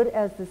good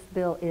as this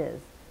bill is,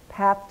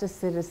 path to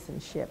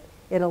citizenship,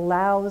 it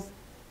allows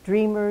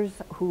dreamers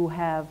who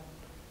have,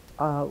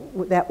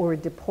 that were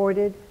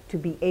deported to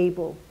be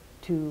able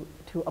to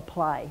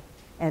apply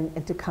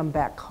and to come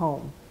back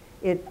home.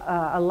 It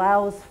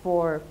allows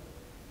for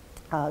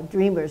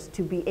dreamers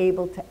to be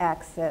able to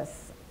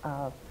access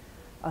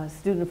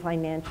student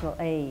financial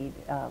aid,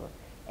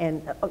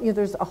 and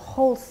there's a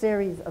whole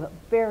series of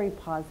very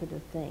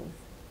positive things.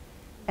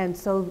 And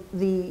so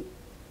the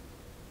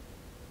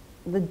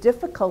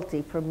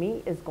difficulty for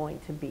me is going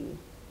to be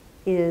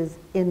is,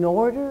 in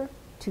order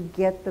to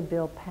get the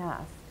bill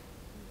passed,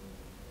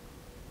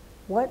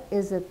 what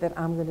is it that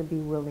I'm going to be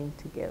willing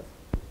to give?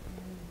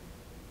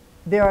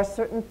 There are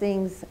certain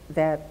things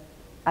that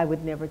I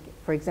would never get.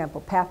 For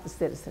example, path to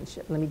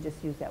citizenship. Let me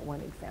just use that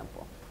one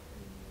example.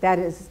 That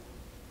is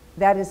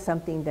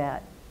something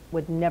that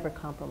would never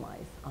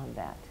compromise on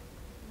that.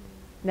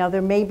 Now,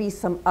 there may be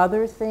some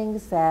other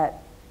things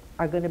that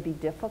are going to be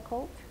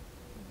difficult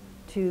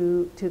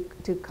to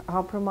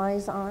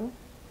compromise on.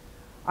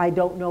 I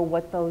don't know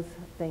what those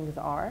things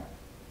are,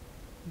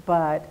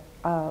 but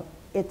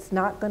it's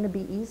not going to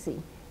be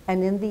easy.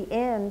 And in the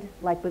end,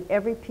 like with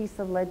every piece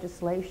of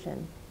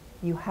legislation,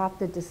 you have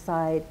to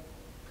decide,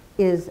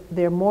 is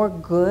there more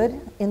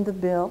good in the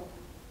bill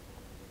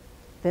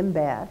than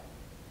bad?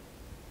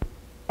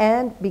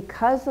 And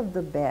because of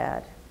the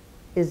bad,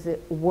 is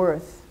it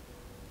worth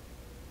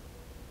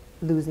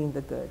losing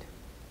the good?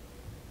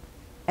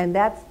 And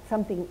that's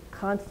something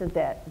constant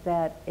that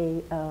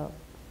an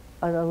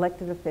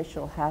elected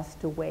official has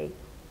to weigh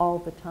all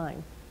the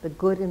time, the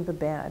good and the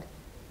bad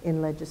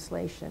in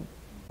legislation.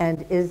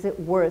 And is it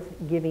worth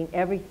giving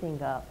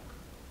everything up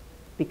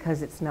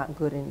because it's not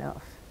good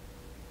enough?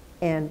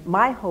 And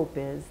my hope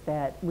is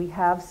that we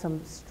have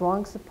some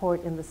strong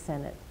support in the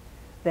Senate,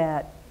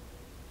 that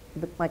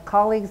my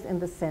colleagues in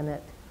the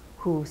Senate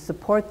who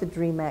support the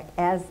DREAM Act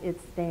as it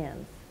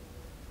stands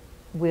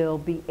will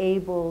be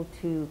able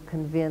to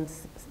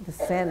convince the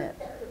Senate,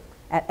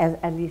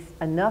 at least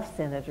enough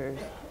senators,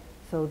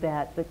 so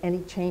that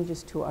any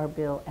changes to our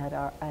bill at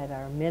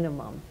our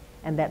minimum,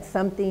 and that's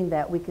something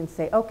that we can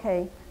say,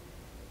 okay,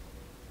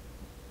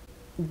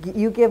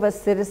 you give us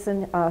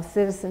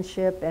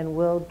citizenship and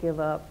we'll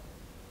give up,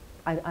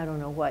 I don't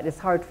know what. It's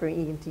hard for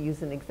me to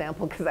use an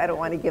example because I don't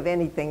want to give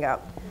anything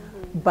up.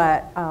 Mm-hmm.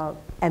 But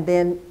and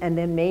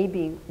then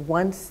maybe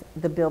once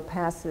the bill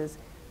passes,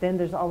 then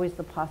there's always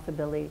the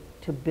possibility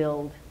to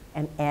build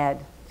and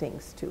add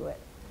things to it.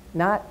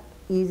 Not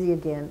easy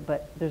again,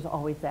 but there's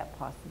always that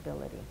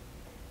possibility.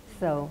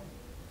 So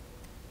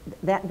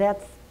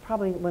that's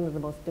probably one of the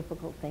most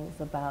difficult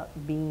things about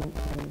being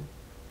in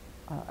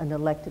an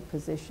elected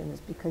position,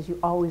 is because you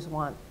always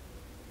want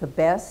the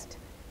best,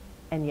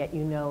 and yet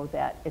you know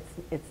that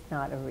it's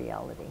not a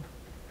reality.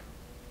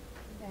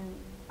 And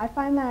I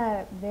find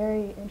that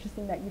very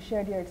interesting that you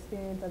shared your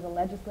experience as a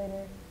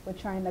legislator with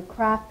trying to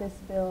craft this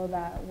bill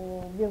that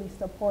will really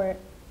support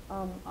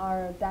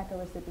our DACA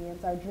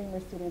recipients, our Dreamer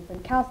students.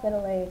 And Cal State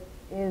LA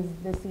is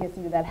the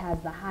CSU that has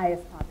the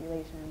highest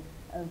population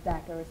of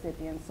DACA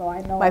recipients. So I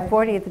know my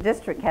 40th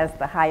district has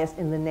the highest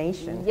in the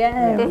nation.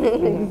 Yes,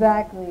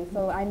 exactly.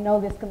 So I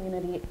know this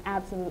community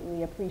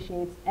absolutely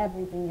appreciates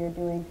everything you're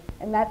doing,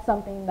 and that's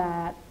something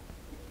that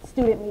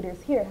student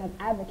leaders here have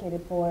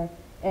advocated for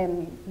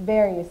in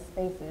various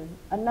spaces.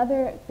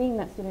 Another thing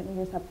that student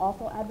leaders have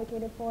also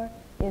advocated for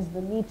is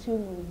the Me Too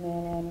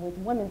movement and with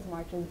women's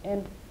marches.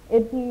 And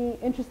it'd be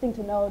interesting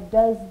to know,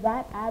 does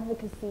that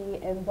advocacy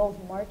and those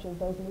marches,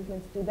 those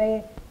movements, do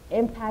they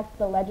impact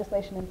the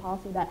legislation and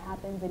policy that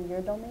happens in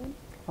your domain?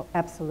 Oh,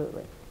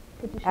 absolutely.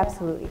 Could you share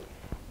Absolutely.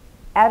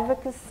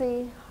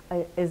 Advocacy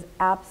is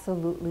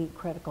absolutely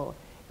critical,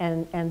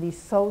 and these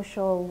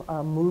social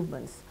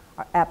movements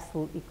are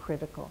absolutely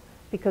critical,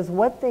 because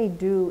what they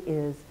do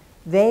is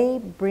they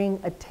bring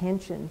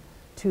attention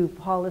to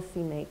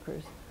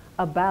policymakers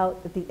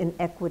about the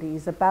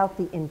inequities, about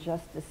the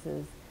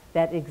injustices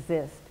that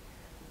exist.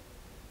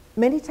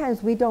 Many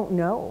times we don't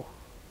know,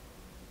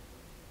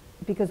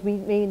 because we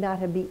may not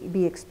have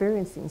be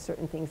experiencing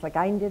certain things. Like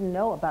I didn't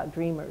know about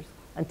Dreamers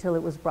until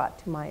it was brought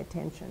to my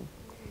attention.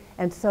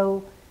 And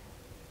so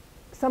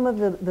some of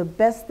the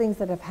best things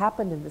that have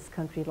happened in this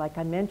country, like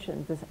I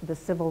mentioned, the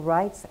Civil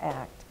Rights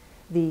Act,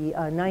 the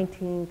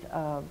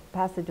 19th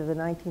passage of the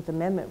 19th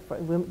Amendment for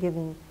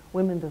giving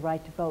women the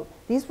right to vote.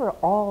 These were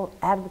all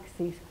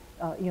advocacy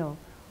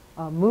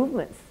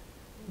movements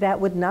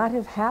that would not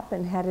have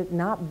happened had it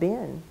not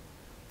been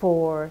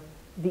for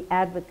the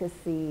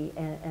advocacy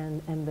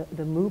and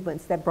the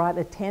movements that brought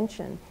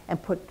attention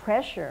and put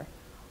pressure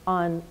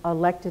on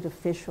elected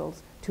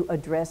officials to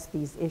address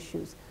these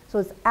issues. So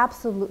it's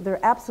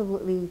they're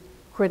absolutely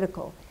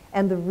critical.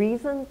 And the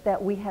reason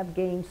that we have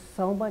gained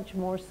so much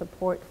more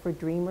support for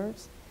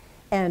Dreamers,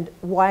 and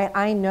why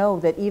I know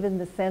that even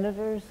the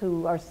senators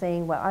who are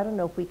saying, well, I don't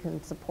know if we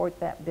can support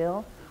that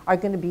bill, are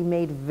going to be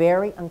made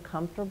very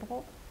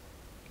uncomfortable,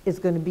 is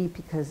going to be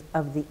because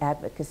of the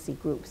advocacy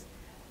groups.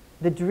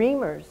 The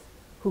Dreamers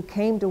who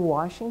came to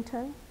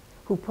Washington,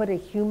 who put a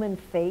human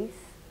face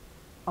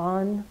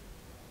on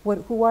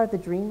who are the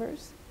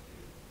Dreamers,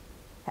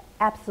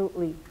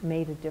 absolutely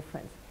made a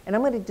difference. And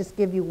I'm going to just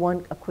give you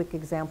a quick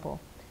example.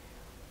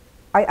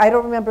 I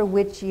don't remember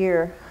which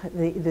year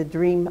the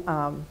Dream,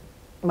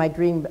 my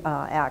Dream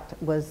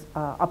Act was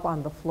up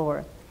on the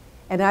floor.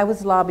 And I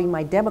was lobbying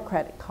my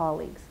Democratic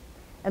colleagues.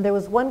 And there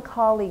was one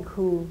colleague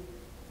who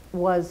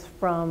wasn't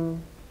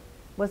from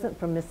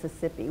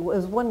Mississippi, it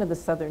was one of the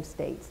southern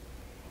states.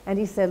 And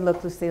he said,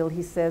 look, Lucille,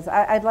 he says,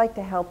 I'd like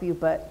to help you,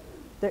 but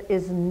there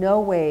is no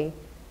way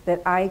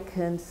that I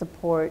can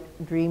support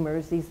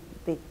Dreamers.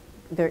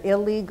 They're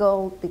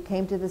illegal, they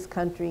came to this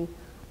country.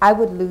 I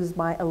would lose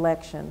my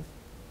election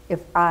if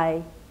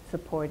I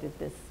supported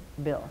this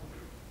bill.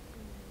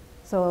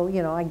 So,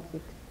 you know, I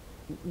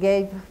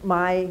gave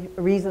my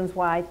reasons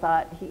why I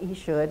thought he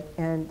should,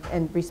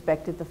 and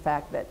respected the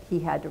fact that he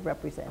had to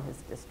represent his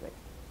district.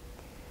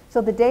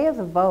 So the day of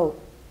the vote,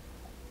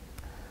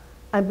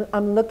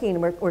 I'm looking,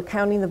 we're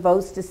counting the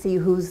votes to see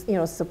who's, you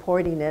know,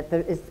 supporting it.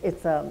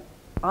 It's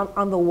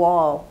on the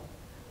wall,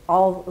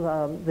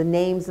 all the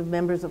names of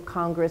members of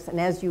Congress,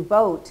 and as you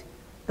vote,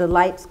 the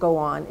lights go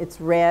on.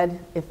 It's red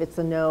if it's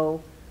a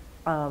no,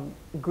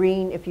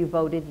 green if you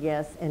voted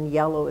yes, and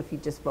yellow if you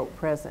just vote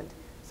present.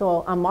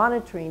 So I'm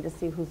monitoring to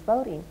see who's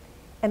voting,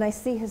 and I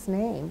see his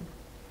name,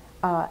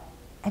 and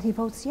he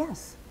votes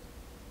yes.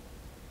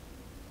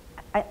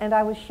 And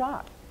I was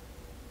shocked.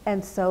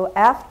 And so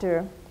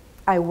after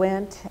I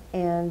went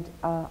and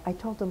I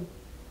told him,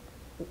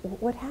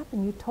 what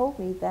happened? You told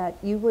me that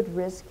you would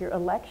risk your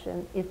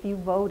election if you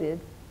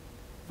voted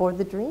for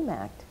the DREAM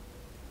Act.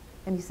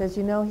 And he says,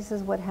 you know, he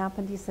says, what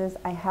happened? He says,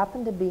 I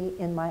happened to be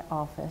in my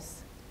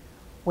office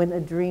when a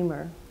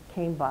dreamer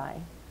came by,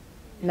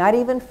 not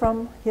even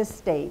from his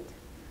state,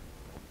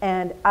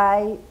 and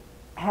I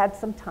had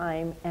some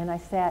time and I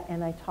sat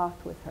and I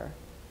talked with her.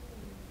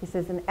 He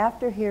says, and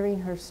after hearing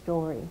her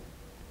story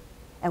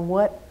and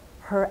what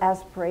her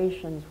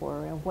aspirations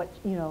were and what,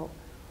 you know,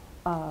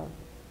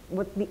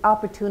 what the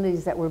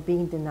opportunities that were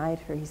being denied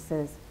her, he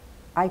says,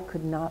 I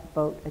could not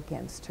vote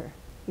against her.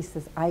 He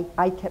says,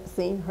 I kept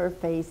seeing her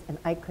face and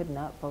I could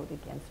not vote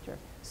against her.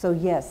 So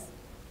yes,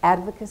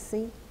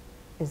 advocacy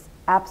is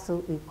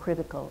absolutely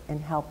critical in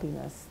helping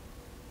us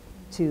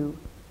to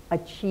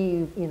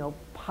achieve, you know,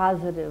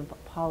 positive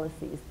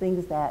policies,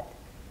 things that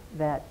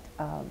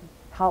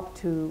help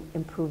to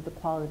improve the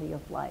quality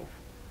of life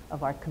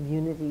of our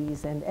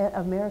communities and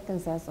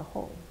Americans as a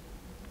whole.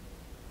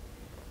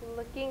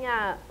 Looking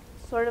at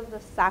sort of the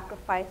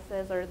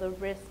sacrifices or the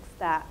risks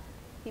that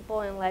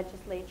people in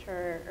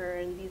legislature or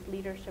in these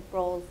leadership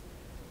roles,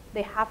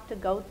 they have to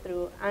go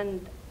through,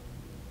 and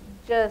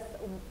just,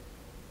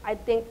 I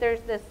think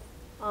there's this,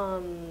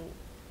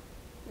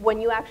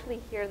 when you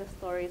actually hear the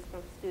stories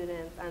from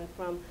students and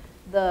from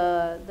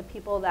the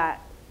people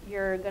that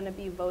you're going to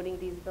be voting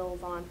these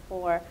bills on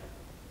for,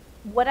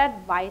 what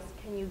advice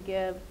can you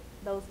give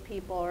those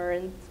people,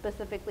 or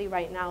specifically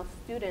right now,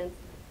 students,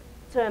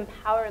 to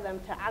empower them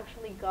to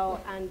actually go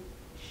and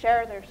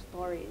share their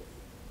stories?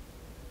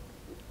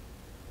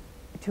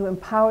 To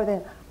empower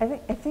them, I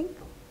think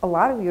a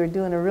lot of you are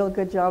doing a real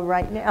good job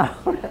right now.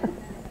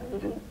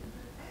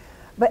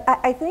 But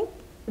I think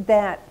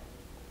that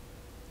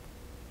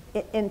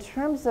in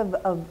terms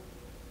of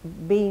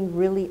being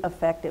really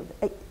effective,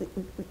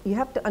 you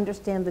have to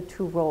understand the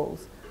two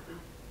roles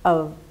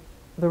of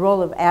the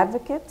role of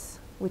advocates,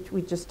 which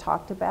we just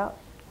talked about,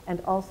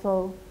 and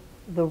also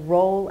the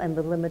role and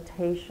the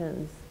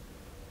limitations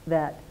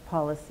that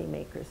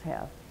policymakers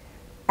have.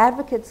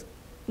 Advocates,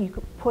 you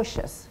could push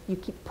us. You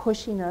keep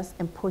pushing us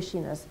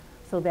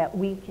so that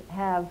we can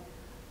have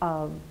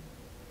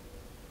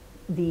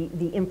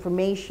the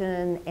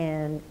information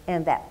and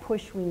that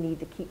push we need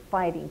to keep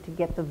fighting to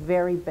get the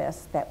very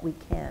best that we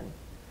can.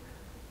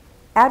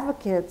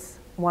 Advocates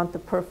want the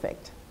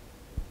perfect.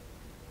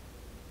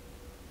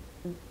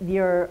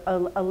 Your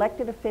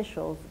elected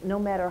officials, no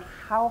matter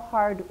how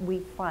hard we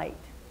fight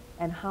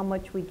and how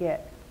much we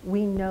get,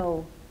 we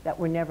know that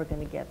we're never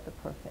going to get the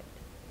perfect.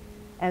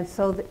 And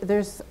so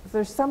there's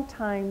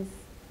sometimes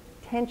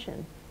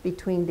tension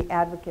between the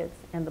advocates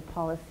and the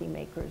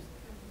policymakers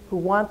who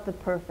want the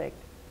perfect,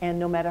 and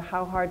no matter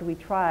how hard we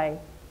try,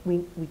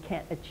 we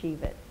can't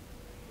achieve it.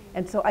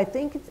 And so I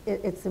think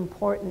it's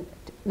important,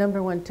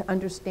 number one, to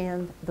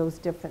understand those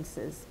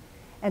differences.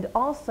 And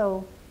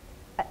also,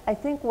 I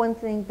think one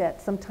thing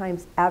that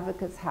sometimes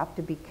advocates have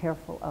to be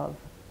careful of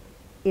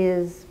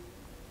is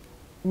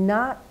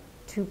not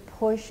to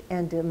push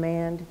and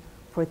demand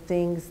for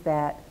things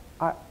that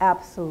are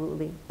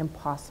absolutely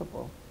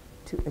impossible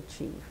to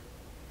achieve.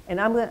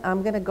 And I'm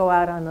going to go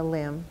out on a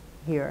limb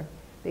here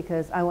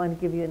because I want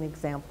to give you an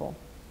example.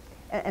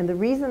 And the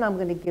reason I'm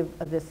going to give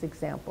this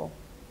example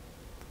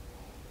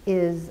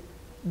is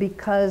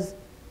because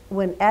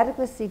when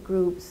advocacy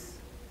groups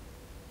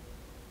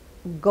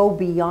go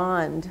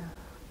beyond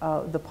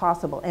the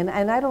possible, and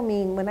I don't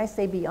mean, when I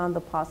say beyond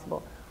the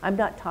possible, I'm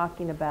not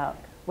talking about,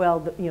 well,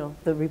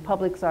 the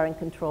Republicans are in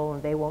control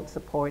and they won't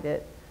support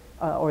it,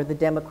 or the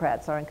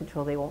Democrats are in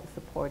control, they won't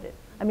support it.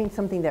 I mean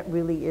something that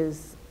really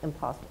is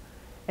impossible.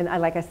 And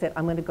like I said,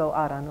 I'm going to go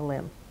out on a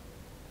limb.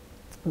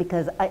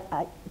 Because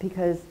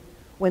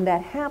when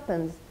that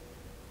happens,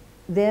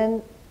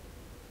 then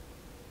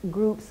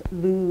groups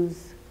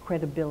lose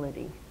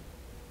credibility.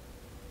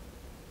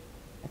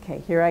 Okay,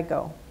 here I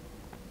go.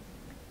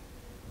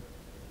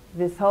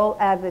 This whole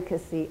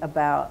advocacy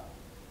about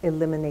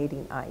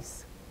eliminating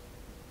ICE.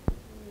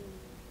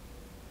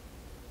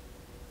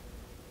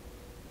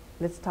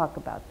 Let's talk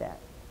about that.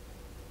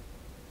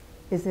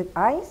 Is it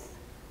ICE,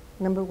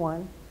 number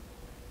one,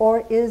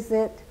 or is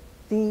it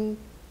the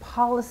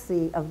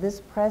policy of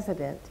this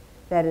president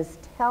that is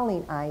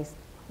telling ICE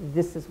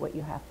this is what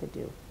you have to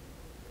do?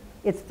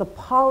 It's the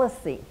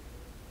policy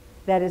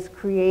that is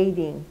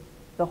creating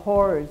the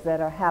horrors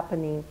that are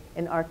happening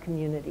in our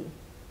community,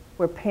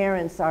 where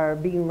parents are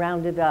being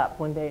rounded up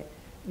when they're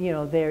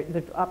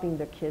dropping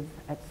their kids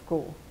at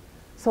school.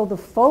 So the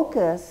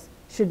focus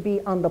should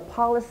be on the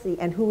policy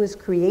and who is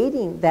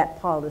creating that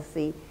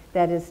policy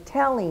that is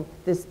telling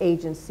this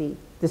agency,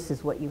 this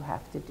is what you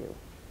have to do.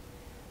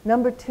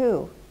 Number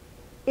two,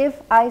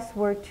 if ICE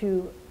were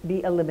to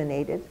be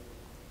eliminated,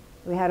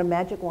 we had a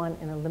magic wand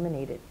and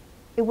eliminated,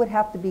 it would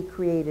have to be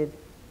created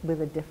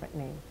with a different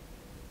name.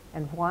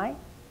 And why?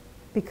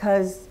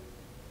 Because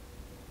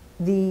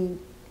the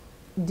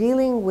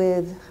dealing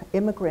with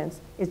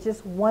immigrants is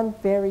just one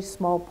very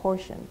small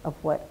portion of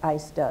what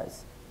ICE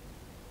does.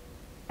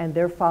 And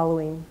they're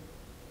following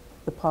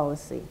the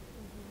policy.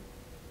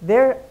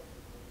 Their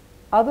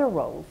other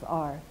roles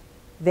are,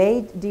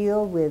 they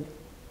deal with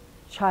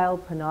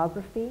child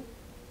pornography,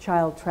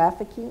 child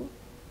trafficking,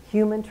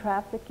 human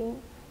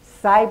trafficking,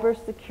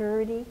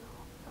 cybersecurity,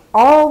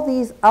 all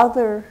these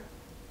other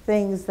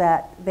things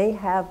that they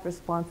have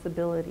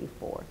responsibility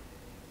for.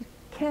 You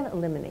can't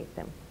eliminate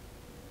them.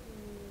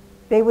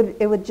 It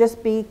would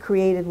just be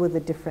created with a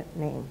different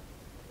name.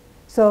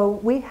 So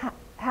we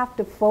have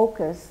to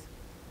focus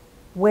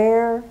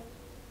where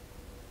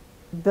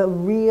the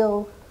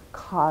real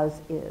cause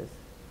is.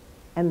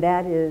 And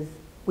that is,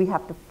 we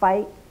have to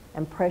fight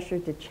and pressure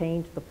to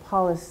change the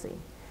policy.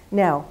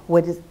 Now,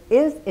 what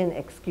is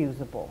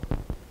inexcusable,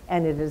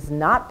 and it is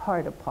not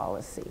part of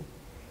policy,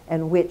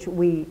 and which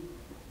we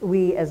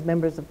as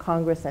members of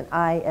Congress and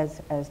I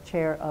as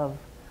chair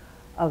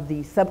of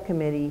the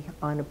subcommittee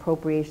on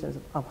appropriations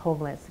of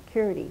Homeland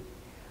Security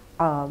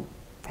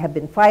have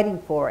been fighting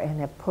for and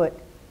have put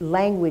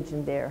language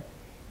in there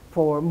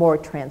for more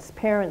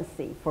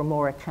transparency, for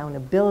more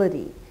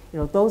accountability,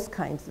 those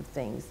kinds of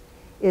things,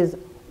 is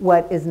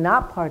what is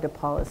not part of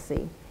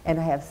policy, and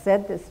I have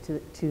said this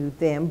to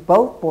them,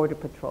 both Border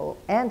Patrol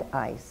and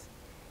ICE,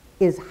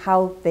 is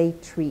how they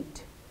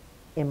treat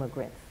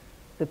immigrants,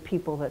 the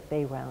people that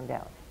they round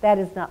out. That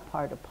is not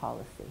part of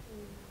policy.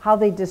 How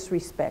they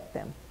disrespect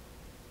them,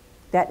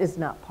 that is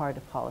not part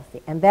of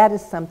policy. And that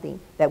is something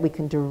that we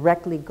can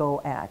directly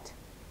go at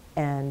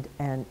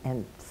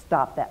and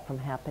stop that from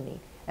happening.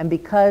 And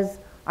because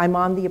I'm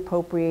on the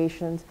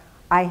appropriations,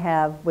 I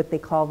have what they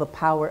call the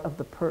power of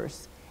the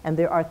purse. And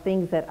there are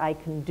things that I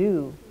can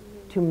do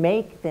to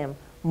make them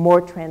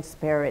more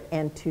transparent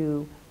and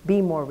to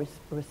be more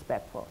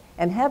respectful,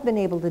 and have been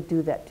able to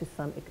do that to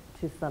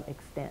some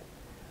extent.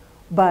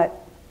 But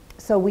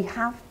so we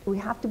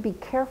have to be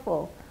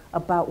careful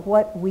about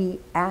what we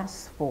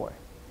ask for.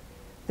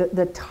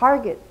 The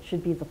target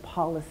should be the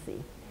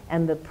policy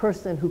and the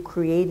person who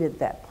created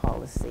that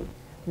policy,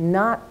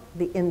 not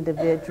the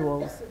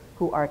individuals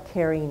who are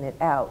carrying it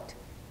out,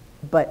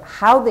 but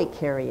how they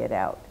carry it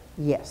out.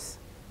 Yes,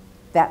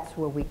 that's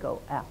where we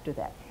go after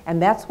that. And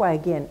that's why,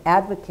 again,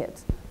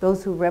 advocates,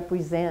 those who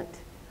represent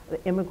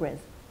the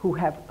immigrants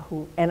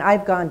and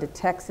I've gone to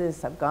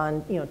Texas, I've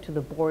gone, to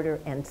the border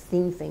and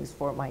seen things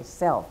for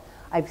myself.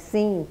 I've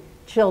seen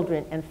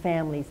children and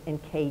families in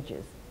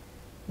cages.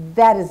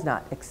 That is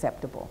not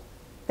acceptable.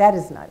 That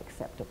is not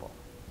acceptable.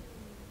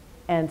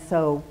 And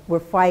so we're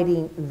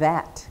fighting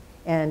that.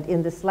 And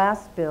in this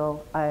last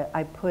bill,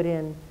 I put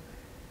in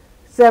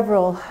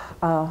several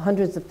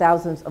hundreds of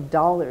thousands of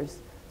dollars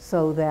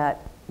so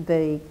that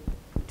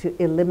to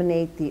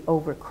eliminate the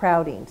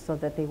overcrowding, so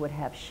that they would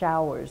have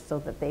showers, so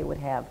that they would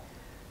have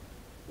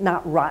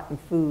not rotten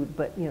food,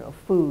 but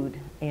food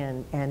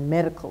and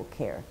medical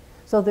care.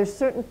 So there's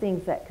certain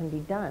things that can be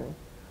done,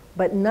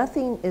 but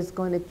nothing is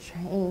going to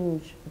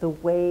change the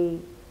way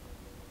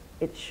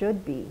it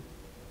should be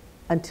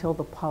until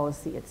the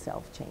policy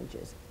itself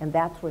changes. And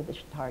that's where the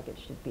target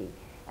should be.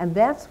 And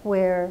that's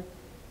where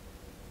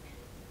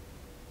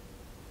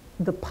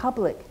the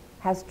public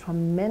has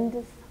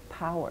tremendous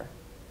power.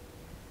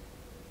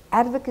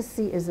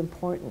 Advocacy is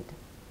important,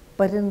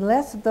 but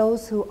unless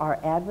those who are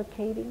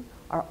advocating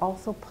are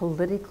also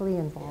politically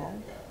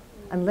involved,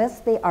 unless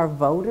they are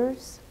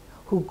voters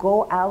who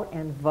go out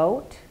and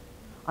vote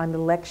on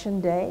election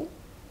day,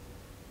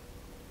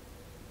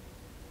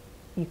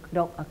 you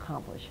don't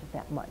accomplish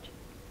that much.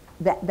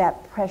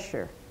 That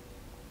pressure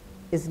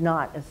is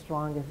not as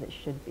strong as it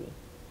should be.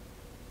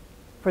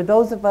 For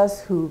those of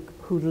us who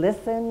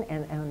listen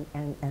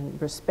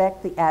and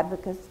respect the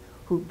advocates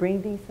who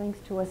bring these things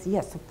to us,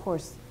 yes, of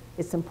course,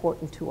 it's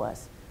important to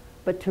us.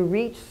 But to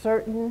reach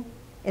certain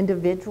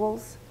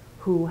individuals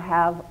who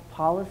have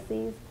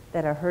policies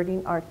that are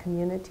hurting our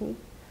community,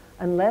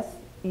 unless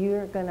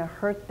you're going to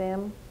hurt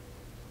them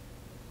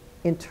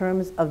in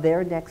terms of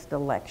their next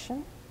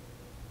election,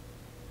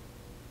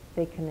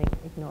 they can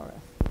ignore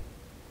us.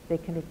 They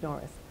can ignore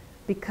us.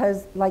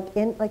 Because like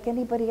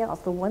anybody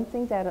else, the one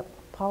thing that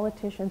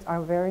politicians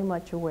are very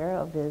much aware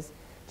of is,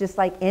 just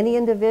like any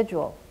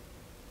individual,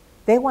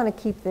 they want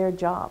to keep their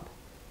job.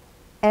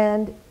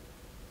 And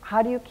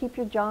how do you keep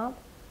your job?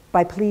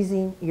 By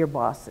pleasing your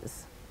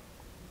bosses.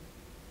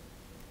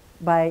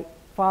 By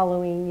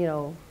following,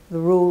 the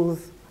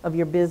rules of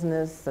your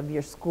business, of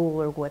your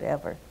school, or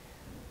whatever.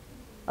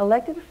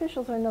 Elected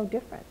officials are no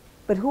different.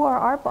 But who are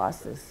our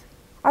bosses?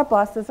 Our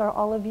bosses are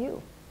all of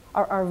you,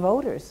 are our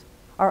voters,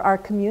 are our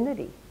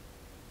community.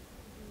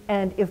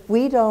 And if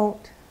we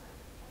don't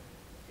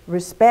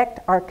respect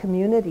our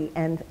community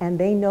and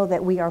they know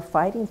that we are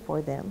fighting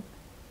for them,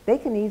 they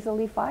can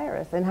easily fire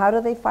us. And how do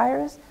they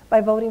fire us?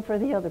 By voting for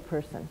the other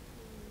person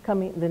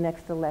coming the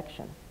next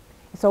election.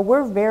 So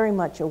we're very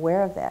much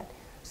aware of that.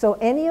 So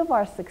any of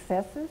our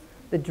successes,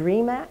 the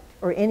DREAM Act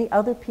or any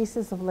other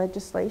pieces of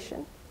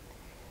legislation,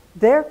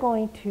 they're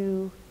going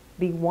to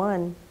be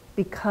won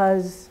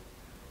because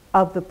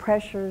of the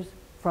pressures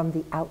from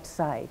the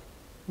outside,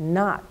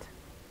 not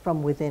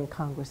from within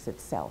Congress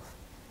itself.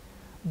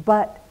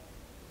 But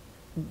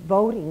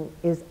voting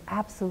is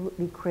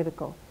absolutely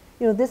critical.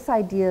 This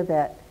idea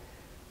that,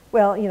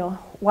 well,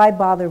 why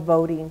bother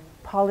voting?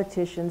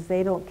 Politicians,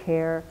 they don't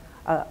care,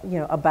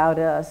 about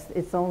us.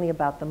 It's only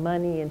about the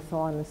money and so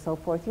on and so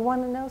forth. You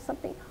want to know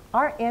something?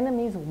 Our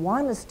enemies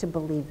want us to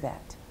believe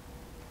that.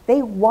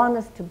 They want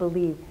us to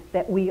believe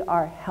that we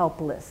are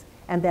helpless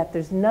and that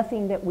there's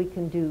nothing that we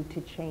can do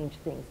to change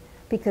things.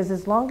 Because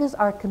as long as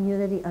our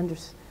community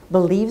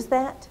believes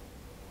that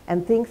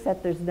and thinks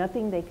that there's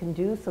nothing they can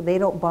do, so they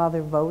don't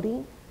bother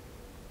voting,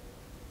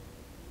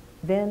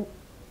 then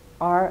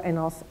our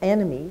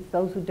enemies,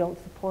 those who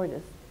don't support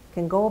us,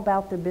 can go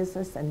about their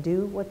business and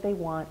do what they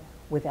want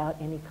without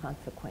any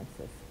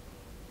consequences.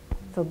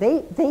 So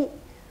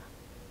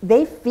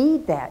they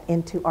feed that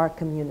into our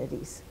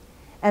communities.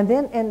 And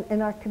then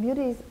in our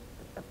communities,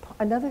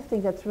 another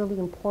thing that's really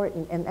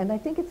important, and I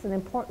think it's an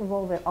important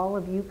role that all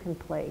of you can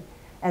play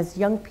as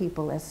young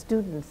people, as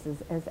students,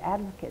 as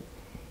advocates,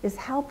 is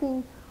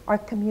helping our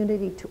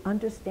community to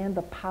understand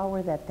the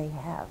power that they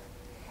have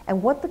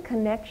and what the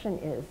connection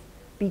is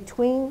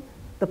between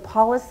the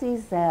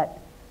policies that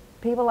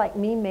people like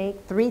me make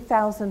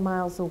 3,000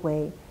 miles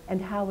away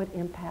and how it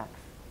impacts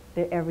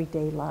their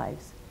everyday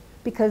lives.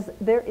 Because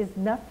there is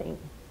nothing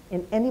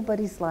in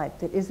anybody's life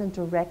that isn't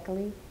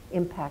directly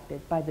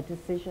impacted by the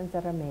decisions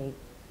that are made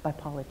by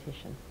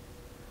politicians.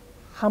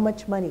 How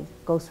much money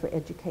goes for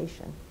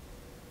education?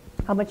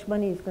 How much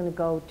money is going to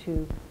go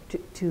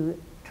to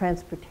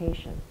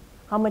transportation?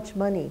 How much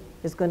money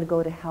is going to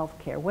go to health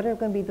care? What are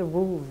going to be the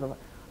rules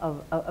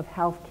of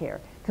health care,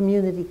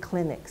 community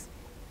clinics?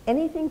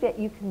 Anything that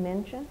you can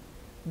mention,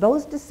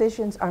 those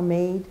decisions are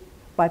made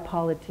by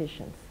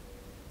politicians.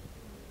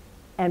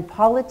 And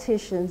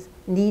politicians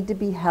need to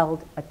be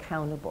held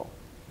accountable.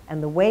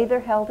 And the way they're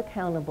held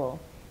accountable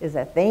is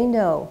that they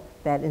know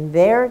that in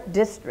their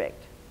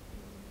district,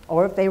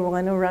 or if they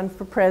want to run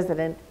for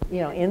president, you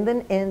know, in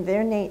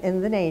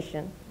the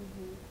nation,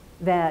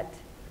 that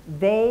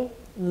they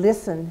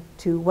listen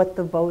to what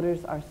the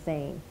voters are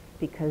saying,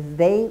 because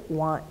they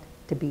want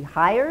to be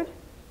hired,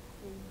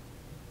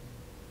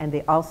 and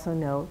they also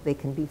know they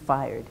can be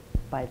fired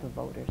by the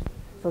voters.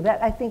 So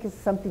that, I think, is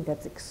something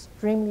that's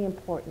extremely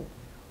important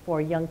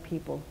for young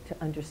people to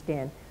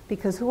understand,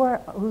 because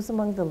who's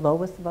among the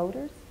lowest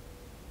voters?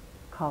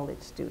 College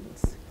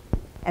students.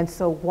 And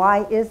so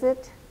why is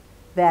it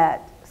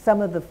that some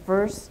of the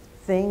first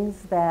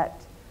things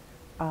that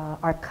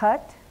are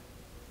cut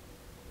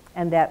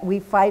and that we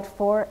fight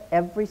for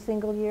every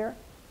single year?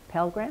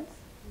 Pell Grants,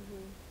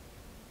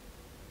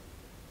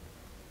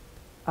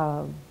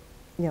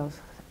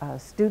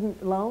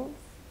 student loans.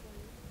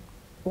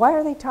 Why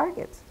are they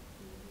targets?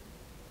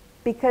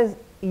 Because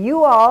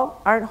you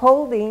all aren't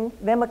holding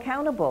them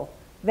accountable.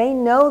 They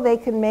know they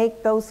can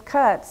make those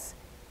cuts,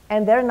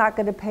 and they're not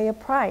going to pay a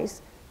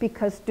price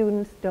because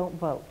students don't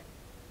vote.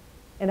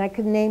 And I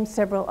could name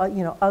several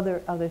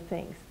other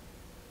things.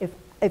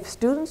 If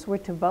students were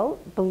to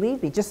vote,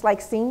 believe me, just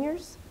like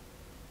seniors,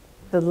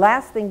 the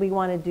last thing we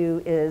want to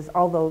do is,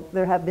 although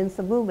there have been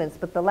some movements,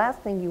 but the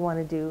last thing you want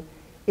to do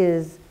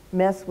is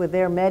mess with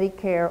their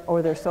Medicare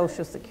or their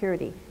Social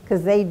Security,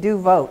 because they do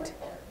vote.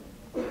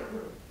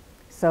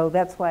 So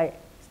that's why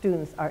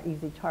students are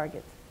easy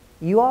targets.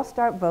 You all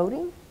start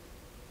voting,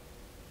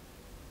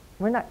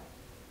 we're not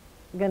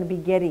going to be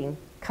getting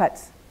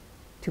cuts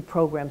to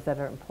programs that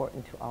are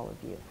important to all of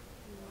you.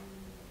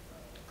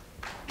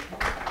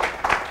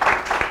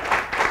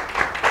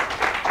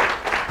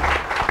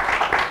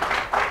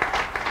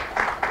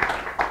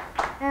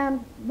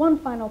 And one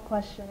final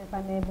question, if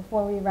I may,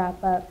 before we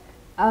wrap up.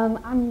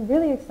 I'm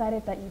really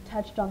excited that you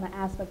touched on the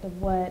aspect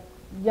of what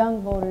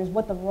young voters,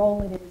 what the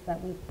role it is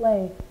that we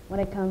play when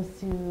it comes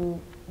to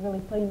really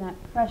putting that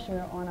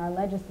pressure on our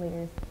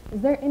legislators.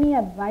 Is there any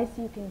advice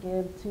you can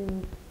give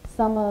to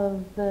some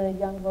of the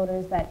young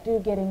voters that do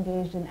get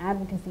engaged in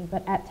advocacy,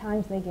 but at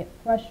times they get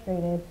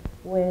frustrated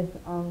with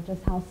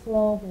just how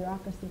slow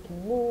bureaucracy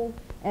can move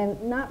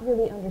and not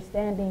really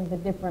understanding the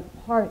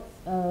different parts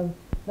of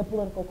the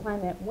political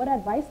climate? What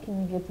advice can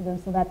you give to them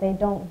so that they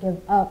don't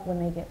give up when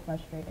they get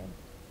frustrated?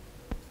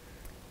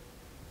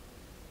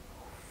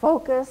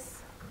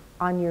 Focus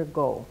on your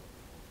goal.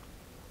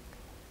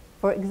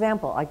 For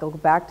example, I go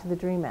back to the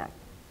DREAM Act.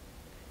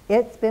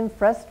 It's been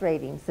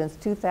frustrating since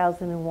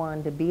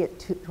 2001 to be at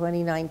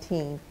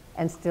 2019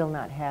 and still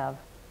not have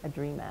a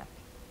DREAM Act.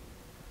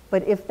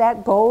 But if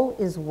that goal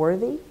is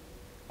worthy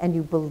and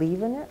you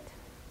believe in it,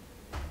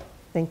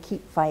 then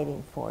keep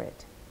fighting for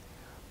it.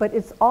 But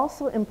it's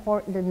also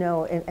important to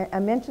know, and I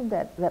mentioned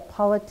that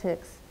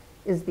politics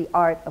is the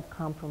art of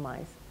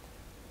compromise.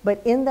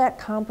 But in that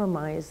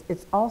compromise,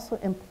 it's also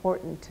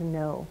important to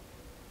know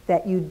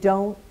that you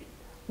don't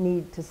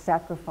need to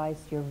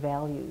sacrifice your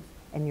values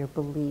and your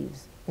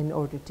beliefs in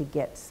order to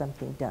get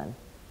something done.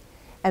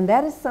 And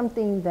that is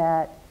something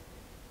that,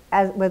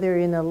 whether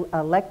you're an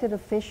elected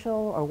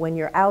official or when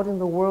you're out in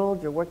the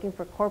world, you're working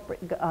for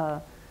corporate,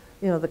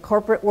 the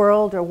corporate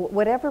world, or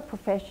whatever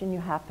profession you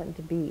happen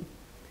to be,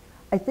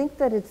 I think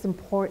that it's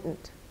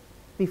important,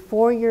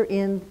 before you're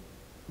in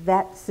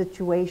that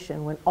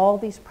situation when all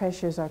these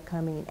pressures are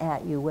coming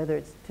at you, whether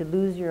it's to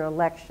lose your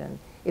election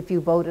if you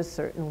vote a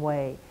certain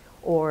way,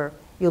 or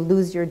you'll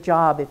lose your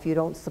job if you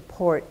don't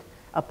support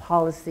a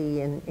policy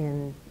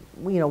in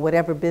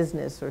whatever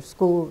business or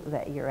school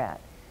that you're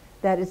at,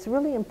 that it's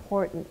really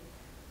important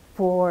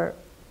for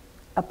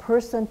a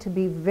person to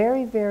be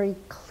very, very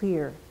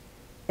clear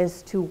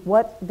as to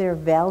what their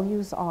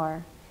values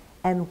are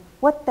and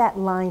what that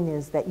line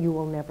is that you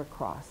will never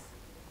cross,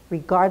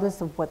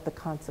 regardless of what the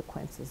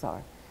consequences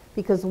are.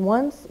 Because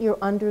once you're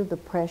under the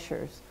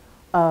pressures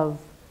of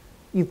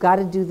you've got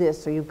to do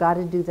this or you've got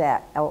to do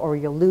that, or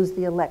you'll lose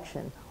the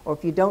election, or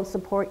if you don't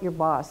support your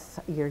boss,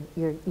 you're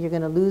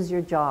going to lose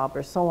your job,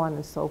 or so on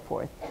and so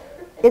forth,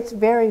 it's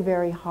very,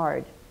 very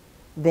hard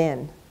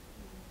then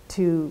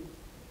to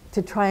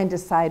try and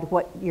decide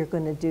what you're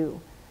going to do.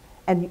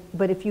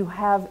 But if you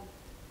have,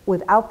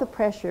 without the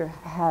pressure,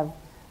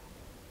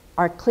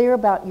 are clear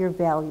about your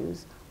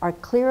values, are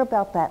clear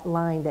about that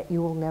line that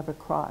you will never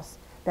cross,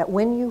 that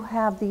when you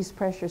have these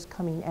pressures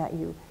coming at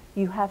you,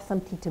 you have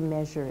something to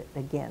measure it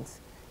against,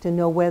 to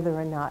know whether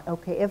or not,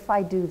 okay, if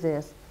I do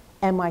this,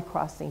 am I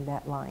crossing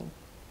that line?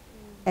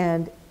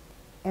 And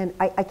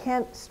I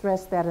can't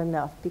stress that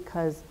enough,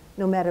 because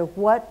no matter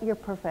what your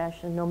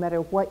profession, no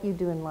matter what you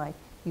do in life,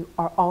 you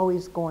are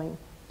always going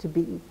to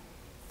be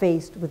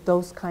faced with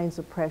those kinds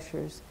of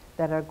pressures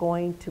that are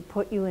going to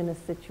put you in a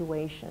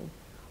situation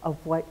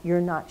of what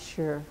you're not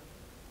sure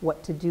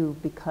what to do,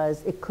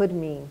 because it could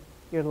mean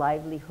your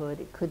livelihood.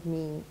 It could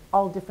mean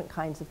all different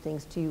kinds of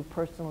things to you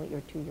personally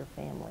or to your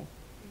family.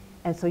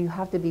 And so you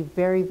have to be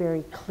very,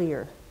 very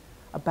clear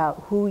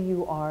about who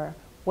you are,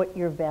 what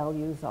your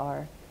values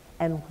are,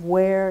 and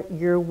where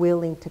you're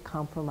willing to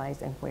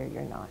compromise and where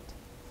you're not.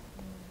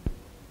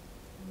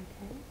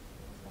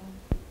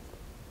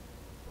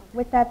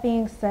 With that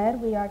being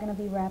said, we are going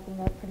to be wrapping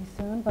up pretty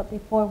soon, but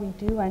before we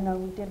do, I know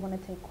we did want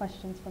to take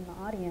questions from the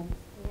audience.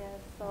 Yes,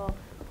 so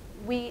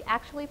we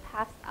actually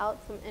passed out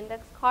some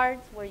index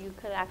cards where you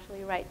could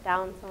actually write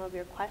down some of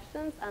your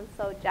questions, and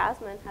so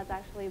Jasmine has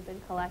actually been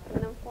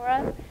collecting them for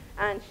us,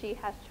 and she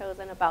has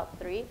chosen about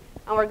 3,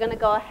 and we're going to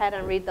go ahead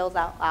and read those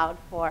out loud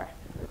for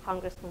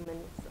Congresswoman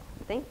Lucille.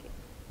 Thank you.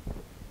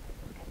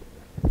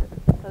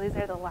 Okay. So these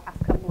are the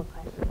last couple of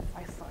questions.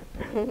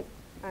 Excellent.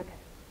 Okay.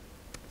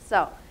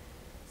 So,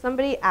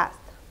 somebody asked,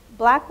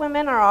 Black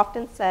women are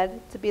often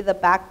said to be the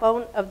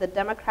backbone of the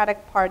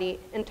Democratic Party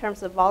in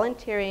terms of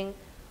volunteering,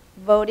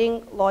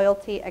 voting,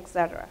 loyalty,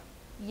 etc.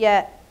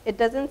 Yet, it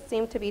doesn't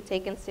seem to be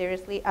taken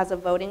seriously as a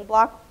voting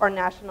bloc or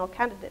national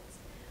candidates.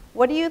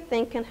 What do you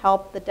think can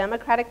help the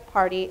Democratic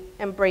Party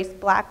embrace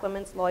Black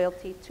women's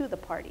loyalty to the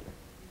party?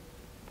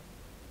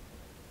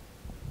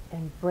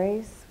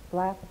 Embrace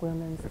Black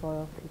women's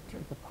loyalty to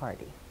the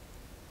party.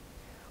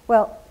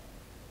 Well,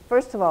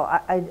 first of all,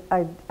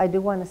 I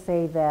do want to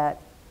say that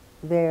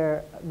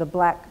the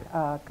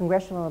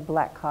Congressional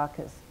Black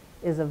Caucus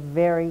is a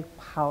very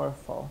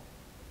powerful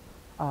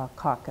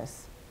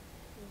caucus,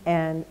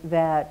 and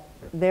that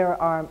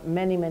there are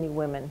many, many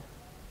women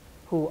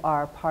who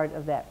are part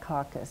of that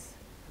caucus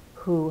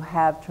who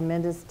have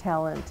tremendous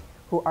talent,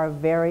 who are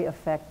very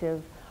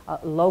effective.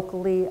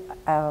 Locally,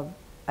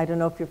 I don't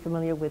know if you're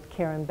familiar with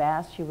Karen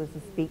Bass. She was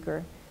the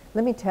speaker.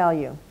 Let me tell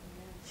you,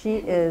 she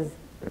is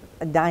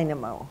a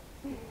dynamo.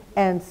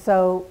 And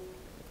so,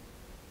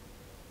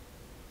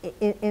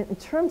 in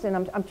terms, and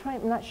I'm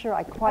not sure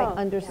I quite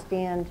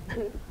understand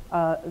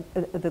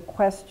the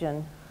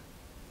question.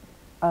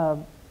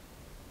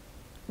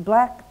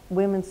 Black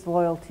women's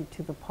loyalty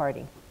to the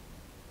party.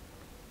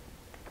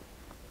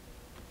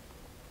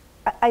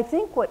 I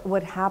think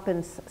what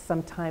happens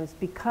sometimes,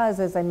 because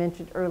as I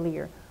mentioned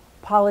earlier,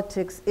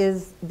 politics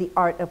is the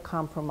art of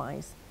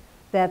compromise,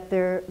 that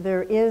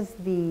there is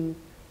the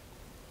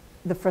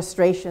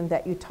frustration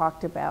that you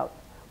talked about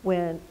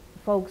when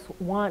folks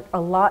want a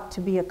lot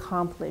to be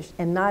accomplished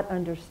and not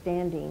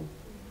understanding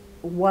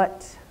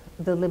what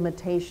the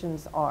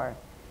limitations are,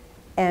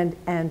 and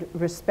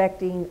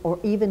respecting or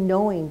even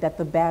knowing that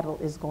the battle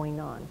is going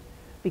on.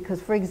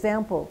 Because, for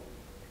example,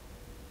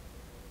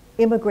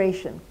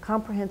 immigration,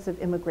 comprehensive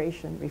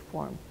immigration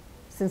reform,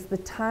 since the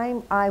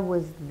time I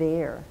was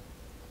there,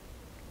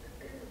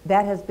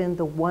 that has been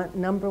the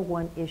number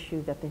one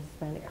issue that the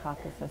Hispanic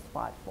Caucus has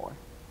fought for.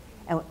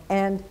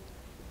 And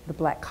the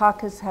Black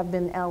Caucus have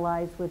been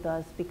allies with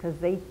us because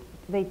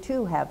they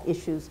too have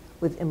issues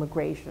with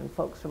immigration,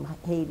 folks from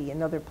Haiti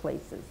and other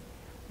places,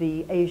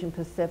 the Asian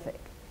Pacific.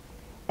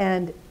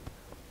 And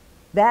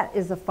that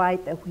is a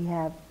fight that we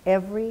have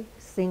every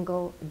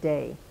single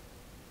day.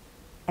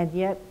 And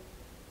yet,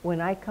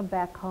 when I come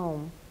back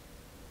home,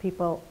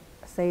 people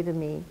say to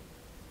me,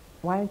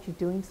 why aren't you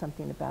doing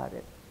something about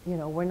it? You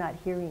know, we're not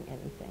hearing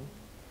anything.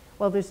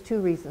 Well, there's 2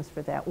 reasons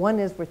for that. One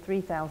is we're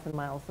 3,000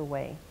 miles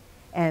away.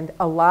 And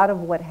a lot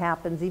of what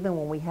happens, even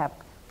when we have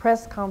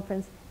press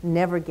conference,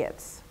 never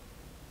gets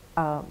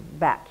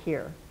back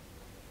here.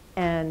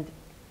 And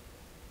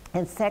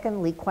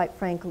secondly, quite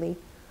frankly,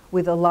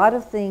 with a lot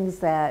of things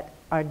that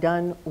are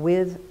done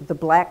with the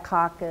Black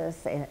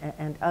Caucus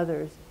and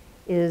others,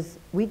 is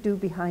we do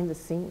behind the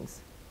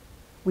scenes.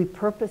 We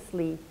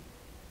purposely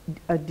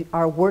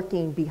are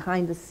working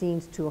behind the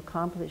scenes to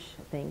accomplish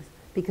things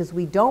because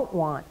we don't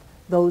want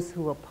those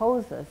who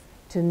oppose us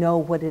to know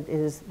what it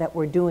is that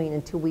we're doing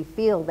until we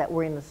feel that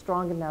we're in a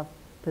strong enough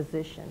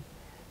position.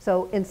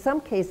 So in some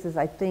cases,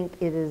 I think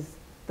it is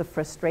the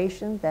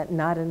frustration that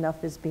not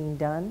enough is being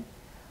done.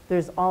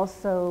 There's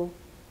also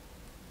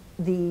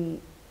the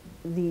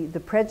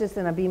prejudice,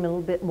 and I'm being a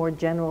little bit more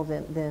general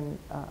than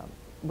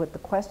what the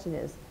question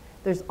is.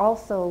 There's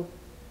also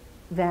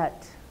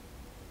that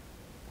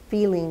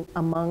feeling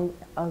among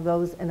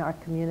those in our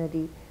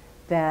community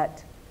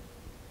that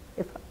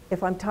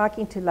if I'm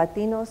talking to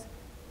Latinos,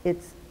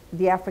 it's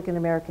the African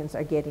Americans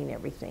are getting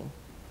everything,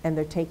 and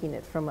they're taking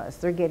it from us.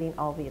 They're getting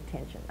all the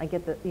attention. I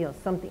get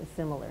something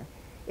similar.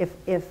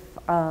 If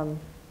I'm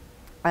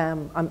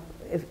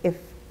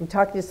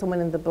talking to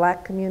someone in the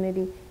Black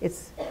community,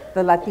 it's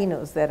the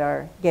Latinos that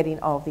are getting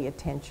all the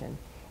attention.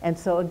 And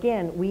so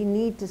again, we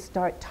need to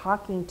start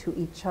talking to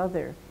each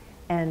other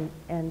and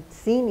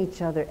seeing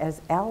each other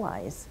as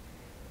allies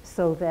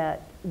so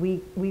that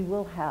we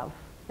will have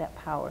that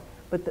power.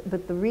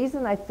 But the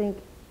reason I think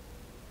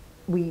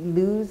we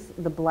lose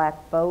the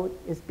Black vote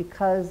is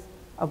because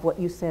of what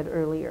you said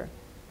earlier,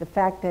 the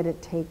fact that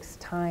it takes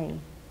time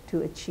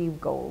to achieve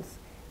goals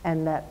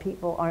and that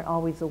people aren't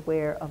always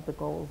aware of the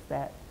goals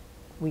that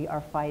we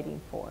are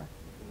fighting for,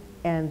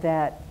 and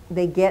that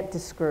they get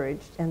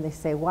discouraged and they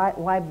say,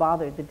 why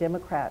bother? The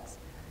Democrats,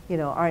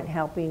 aren't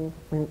helping,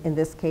 in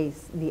this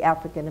case, the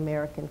African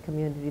American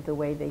community the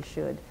way they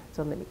should.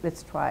 So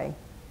let's try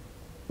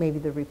maybe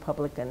the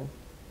Republican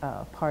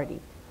Party.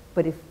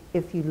 But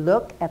if you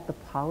look at the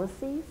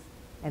policies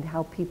and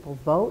how people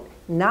vote,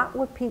 not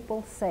what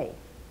people say,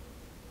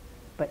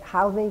 but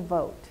how they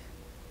vote,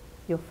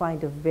 you'll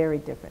find a very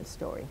different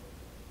story.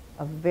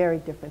 A very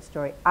different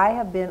story. I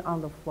have been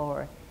on the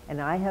floor and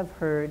I have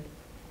heard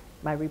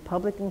my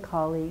Republican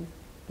colleagues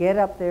get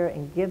up there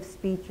and give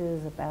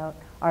speeches about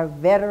our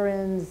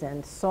veterans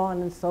and so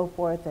on and so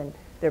forth and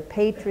their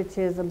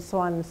patriotism, so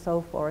on and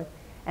so forth.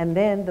 And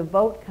then the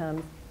vote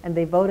comes and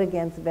they vote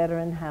against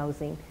veteran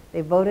housing.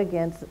 They vote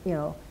against,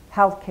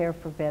 health care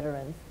for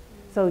veterans.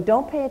 So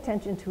don't pay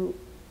attention to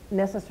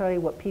necessarily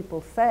what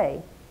people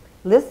say.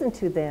 Listen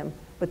to them,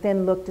 but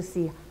then look to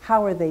see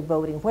how are they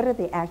voting? What are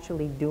they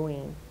actually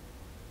doing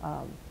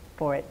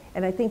for it?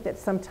 And I think that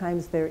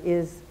sometimes there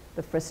is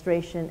the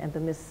frustration and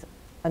the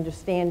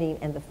misunderstanding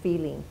and the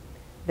feeling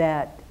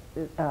that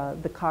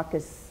the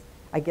caucus,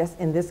 I guess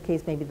in this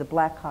case maybe the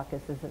Black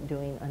caucus isn't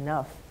doing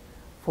enough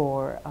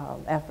for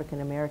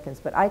African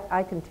Americans. But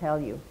I can tell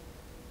you,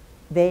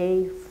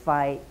 they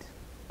fight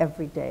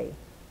every day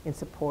in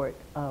support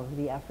of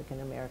the African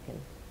American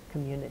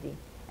community.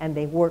 And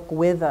they work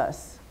with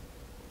us,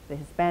 the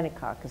Hispanic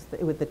caucus,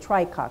 with the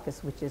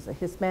Tri-Caucus, which is a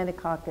Hispanic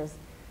caucus,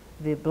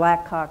 the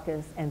Black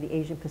caucus, and the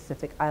Asian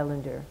Pacific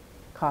Islander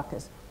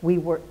caucus. We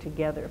work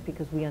together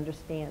because we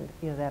understand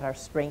that our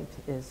strength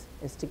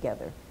is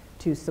together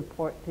to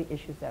support the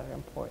issues that are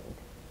important.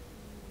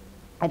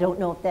 I don't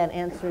know if that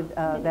answered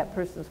that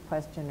person's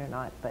question or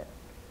not, but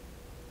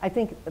I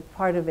think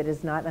part of it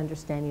is not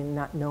understanding,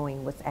 not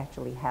knowing what's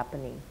actually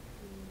happening,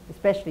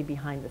 especially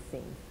behind the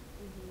scenes.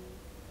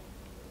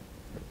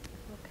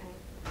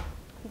 Okay.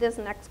 This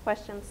next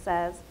question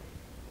says,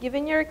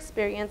 given your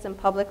experience in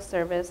public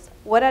service,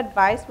 what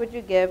advice would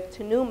you give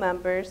to new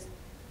members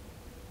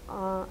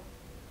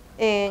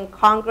in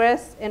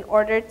Congress in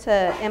order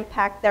to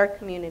impact their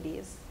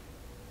communities?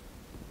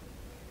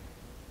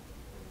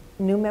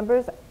 New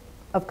members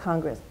of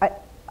Congress.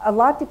 A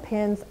lot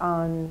depends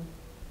on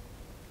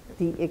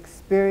the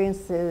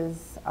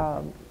experiences,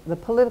 the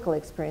political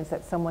experience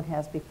that someone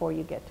has before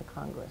you get to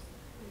Congress.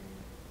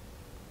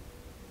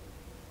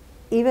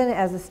 Even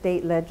as a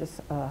state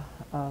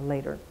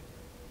legislator,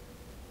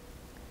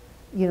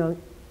 you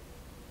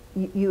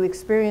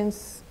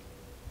experience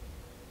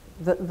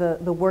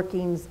the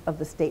workings of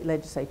the state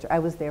legislature. I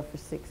was there for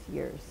 6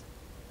 years.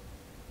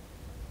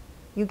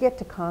 You get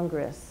to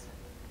Congress,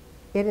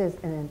 it is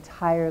an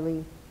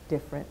entirely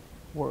different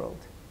world.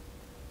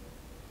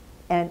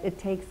 And it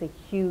takes a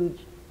huge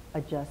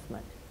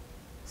adjustment.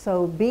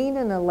 So being in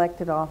an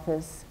elected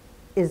office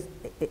is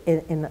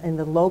in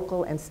the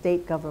local and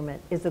state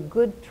government is a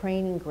good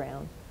training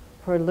ground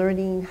for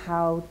learning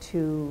how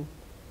to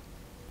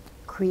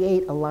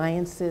create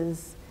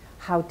alliances,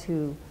 how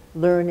to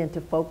learn and to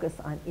focus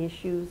on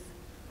issues.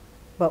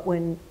 But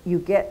when you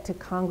get to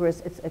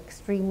Congress, it's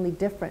extremely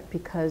different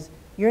because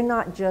you're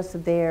not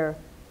just there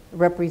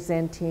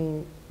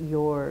representing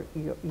your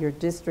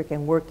district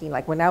and working.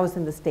 Like when I was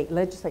in the state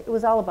legislature, it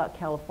was all about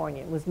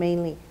California. It was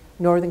mainly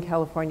Northern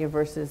California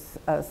versus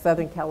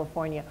Southern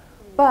California.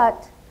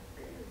 But,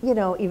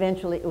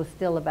 eventually it was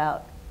still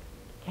about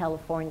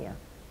California.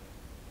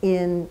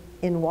 In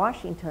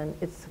Washington,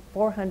 it's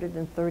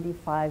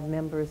 435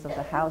 members of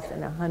the House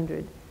and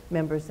 100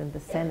 members in the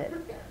Senate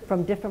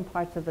from different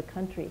parts of the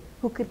country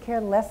who could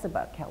care less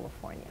about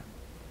California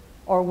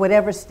or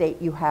whatever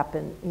state you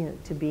happen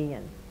to be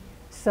in.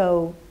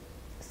 So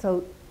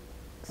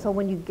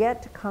when you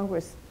get to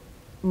Congress,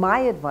 my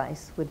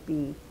advice would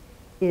be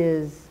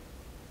is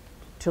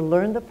to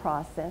learn the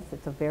process.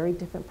 It's a very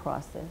different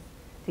process.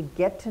 To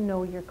get to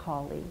know your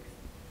colleagues,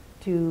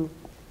 to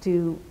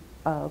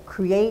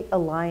create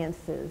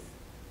alliances,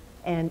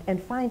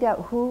 and find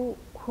out who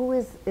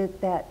is it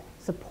that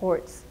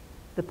supports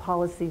the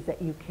policies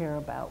that you care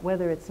about,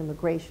 whether it's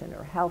immigration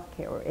or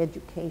healthcare or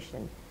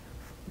education,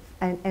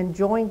 and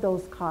join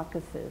those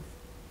caucuses.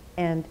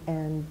 And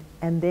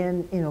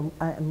then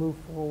move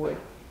forward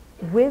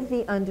with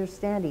the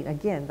understanding.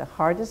 Again, the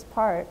hardest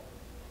part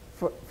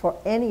for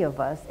any of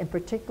us, and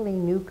particularly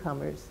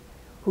newcomers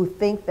who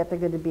think that they're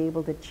going to be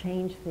able to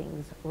change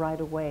things right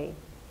away,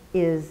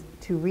 is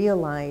to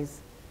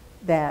realize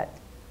that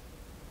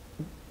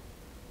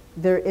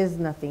there is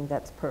nothing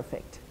that's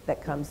perfect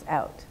that comes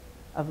out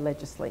of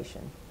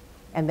legislation.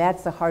 And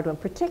that's the hard one,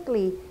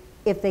 particularly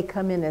if they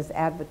come in as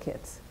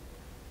advocates.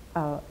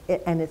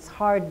 And it's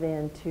hard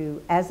then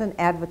to, as an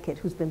advocate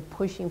who's been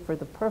pushing for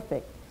the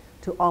perfect,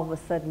 to all of a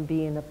sudden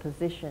be in a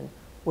position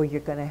where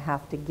you're going to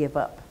have to give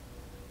up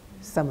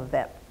some of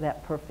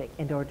that perfect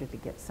in order to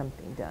get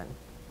something done.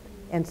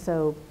 And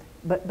so,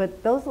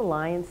 but those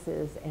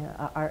alliances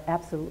are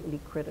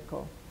absolutely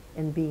critical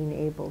in being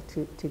able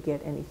to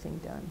get anything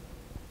done.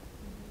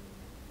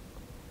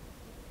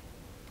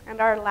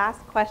 And our last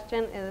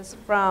question is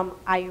from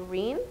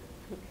Irene.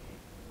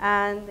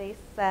 And they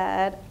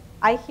said,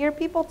 I hear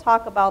people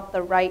talk about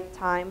the right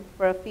time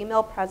for a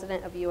female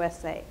president of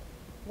USA.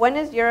 When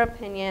is your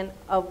opinion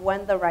of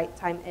when the right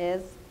time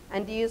is?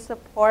 And do you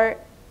support,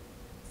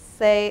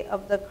 say,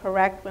 of the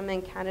correct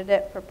women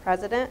candidate for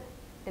president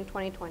in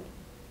 2020?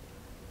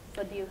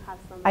 So do you have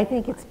some? I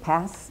think it's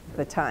past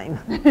the time.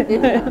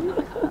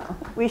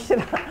 We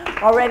should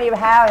already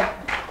have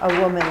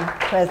a woman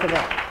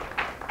president.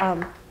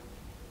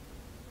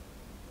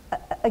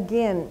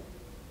 Again,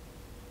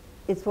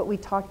 it's what we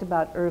talked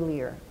about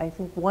earlier. I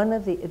think one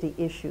of the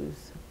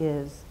issues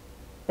is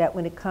that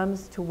when it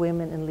comes to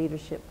women in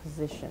leadership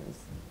positions,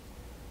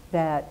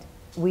 that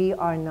we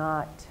are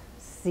not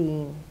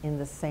seen in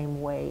the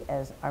same way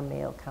as our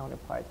male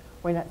counterparts.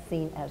 We're not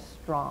seen as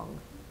strong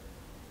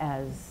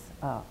as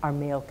our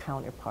male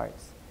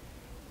counterparts.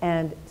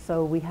 And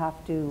so we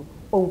have to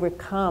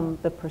overcome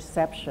the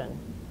perception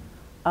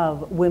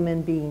of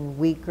women being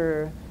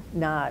weaker,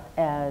 not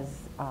as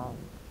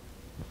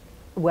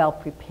well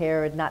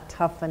prepared, not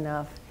tough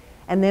enough.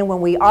 And then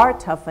when we are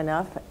tough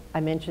enough, I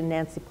mentioned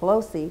Nancy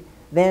Pelosi,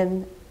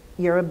 then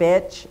you're a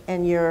bitch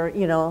and you're,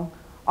 you know,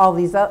 all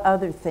these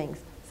other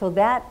things. So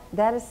that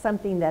is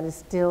something that is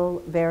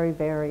still very,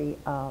 very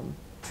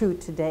true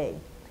today.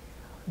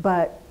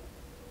 But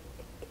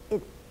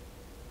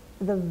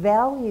the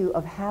value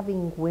of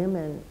having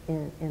women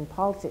in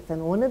politics,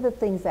 and one of the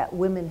things that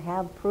women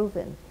have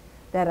proven,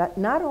 that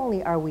not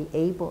only are we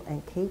able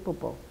and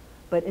capable,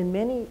 but in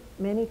many,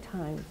 many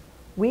times,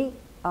 we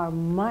are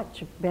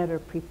much better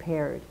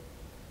prepared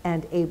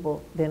and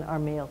able than our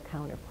male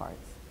counterparts.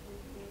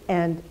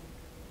 And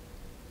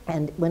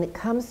when it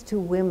comes to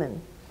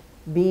women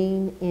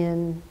being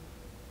in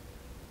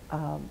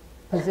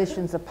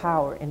positions of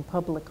power in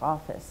public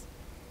office,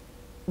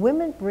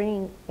 women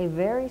bring a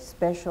very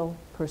special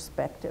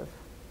perspective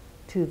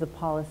to the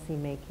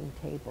policy-making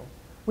table.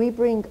 We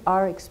bring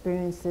our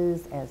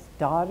experiences as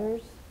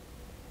daughters,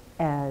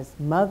 as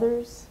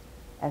mothers,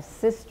 as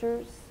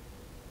sisters,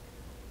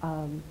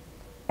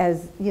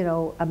 as, you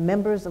know,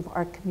 members of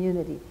our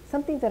community,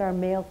 something that our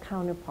male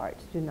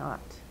counterparts do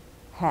not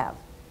have,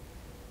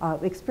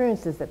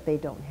 experiences that they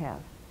don't have.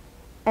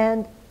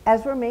 And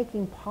as we're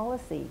making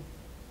policy,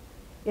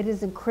 it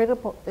is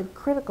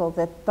critical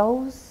that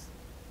those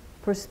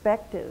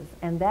perspectives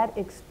and that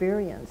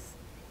experience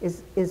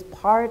is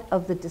part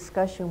of the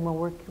discussion when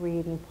we're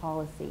creating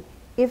policy,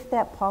 if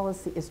that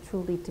policy is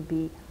truly to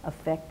be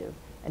effective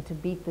and to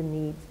meet the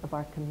needs of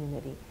our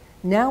community.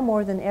 Now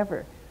more than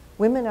ever,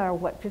 women are,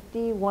 what,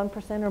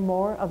 51% or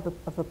more of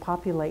the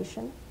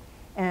population?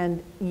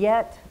 And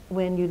yet,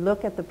 when you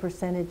look at the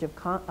percentage of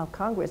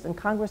Congress, and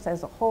Congress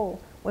as a whole,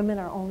 women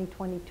are only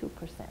 22%.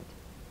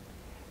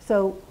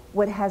 So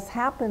what has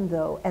happened,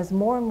 though, as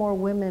more and more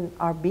women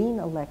are being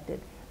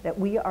elected, that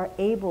we are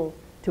able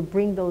to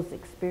bring those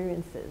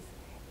experiences.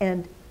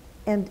 And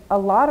a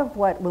lot of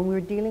what, when we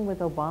were dealing with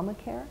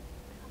Obamacare,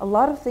 a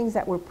lot of things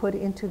that were put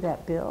into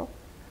that bill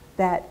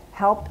that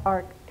helped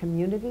our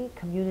community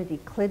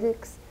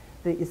clinics,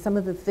 some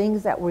of the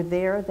things that were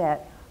there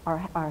that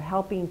are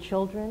helping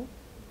children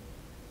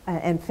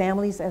and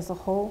families as a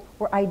whole,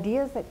 were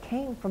ideas that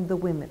came from the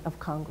women of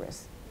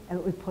Congress,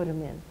 and we put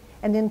them in.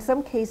 And in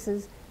some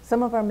cases,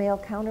 some of our male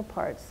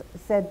counterparts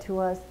said to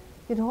us,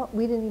 you know what,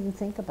 we didn't even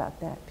think about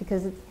that,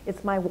 because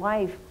it's my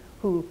wife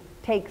who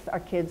takes our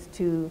kids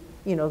to,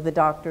 you know, the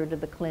doctor, to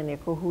the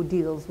clinic, or who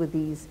deals with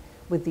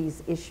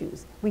these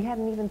issues. We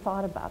hadn't even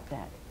thought about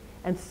that.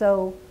 And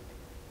so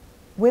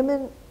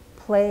women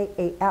play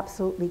an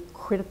absolutely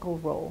critical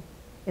role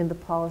in the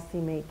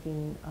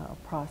policy-making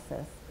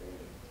process.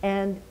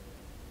 And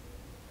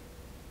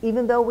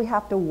even though we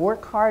have to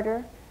work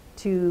harder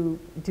to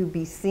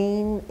be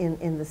seen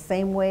in the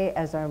same way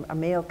as our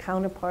male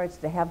counterparts,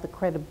 to have the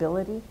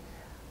credibility,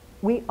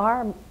 we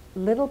are,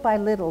 little by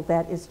little,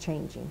 that is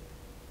changing.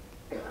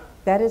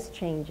 That is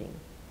changing.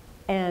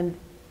 And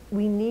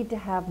we need to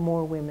have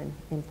more women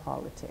in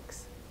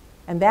politics.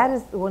 And that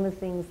is one of the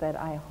things that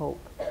I hope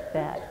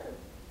that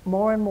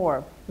more and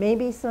more,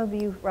 maybe some of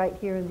you right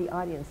here in the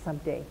audience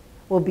someday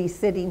will be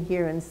sitting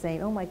here and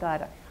saying, oh my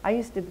God, I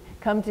used to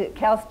come to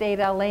Cal State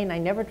LA and I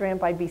never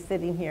dreamt I'd be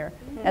sitting here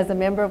as a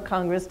member of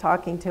Congress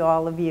talking to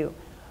all of you.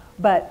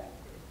 But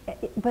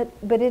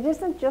it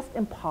isn't just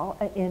in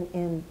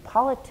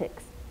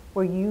politics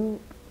where you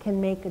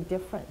can make a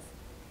difference.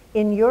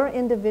 In your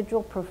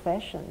individual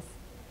professions,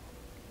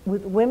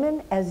 with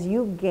women, as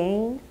you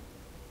gain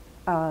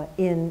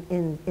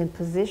in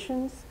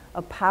positions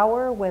of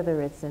power,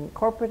 whether it's in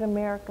corporate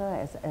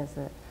America, as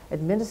an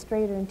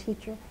administrator and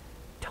teacher,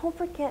 don't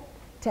forget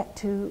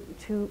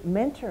to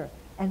mentor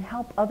and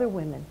help other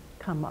women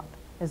come up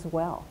as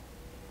well.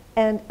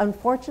 And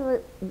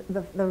unfortunately,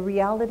 the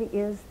reality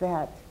is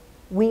that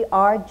we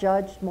are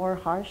judged more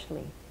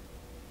harshly.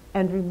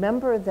 And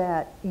remember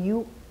that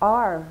you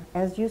are,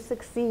 as you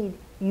succeed,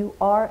 you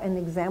are an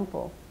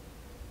example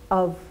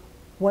of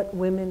what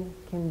women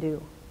can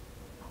do.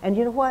 And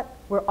you know what?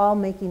 We're all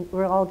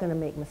going to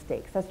make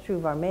mistakes. That's true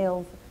of our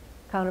males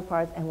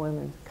counterparts and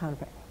women's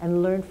counterparts.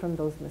 And learn from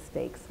those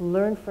mistakes.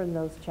 Learn from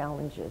those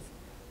challenges.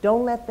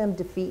 Don't let them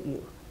defeat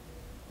you.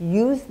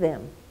 Use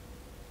them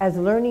as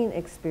learning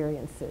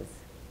experiences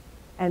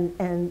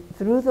And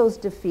through those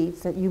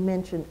defeats that you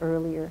mentioned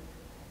earlier,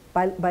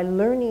 by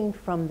learning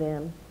from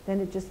them, then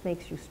it just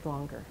makes you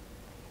stronger.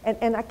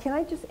 And can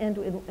I just end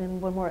in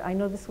one more? I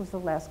know this was the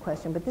last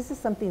question, but this is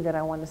something that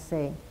I want to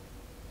say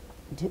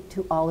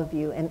to all of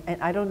you.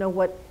 And I don't know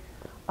what,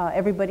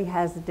 everybody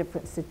has a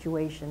different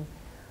situation.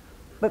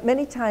 But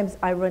many times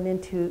I run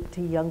into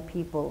young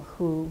people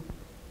who,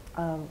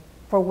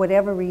 for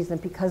whatever reason,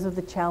 because of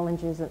the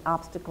challenges and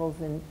obstacles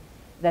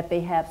that they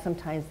have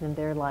sometimes in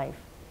their life,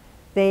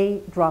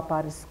 they drop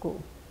out of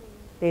school.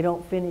 They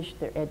don't finish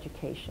their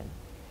education.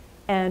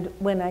 And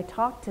when I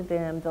talk to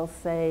them, they'll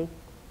say,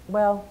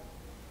 well,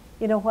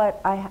 you know what,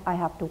 I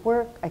have to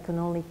work. I can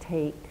only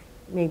take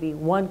maybe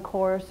 1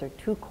 course or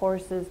 2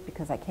 courses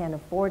because I can't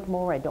afford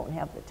more. I don't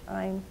have the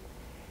time.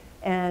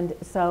 And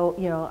so,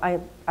 you know,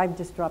 I'm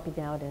just dropping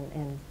out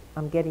and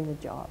I'm getting a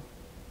job.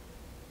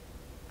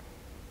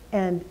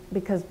 And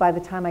because by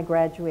the time I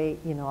graduate,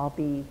 you know, I'll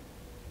be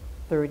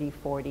 30,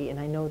 40, and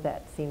I know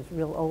that seems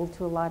real old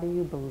to a lot of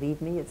you.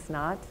 Believe me, it's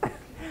not.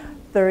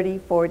 30,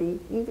 40,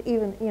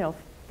 even, you know,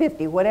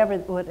 50, whatever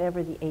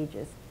the age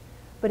is.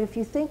 But if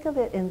you think of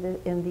it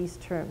in these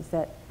terms,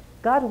 that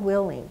God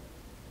willing,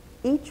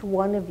 each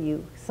one of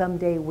you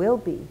someday will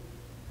be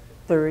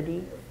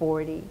 30,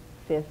 40,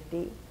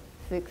 50,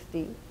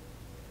 60,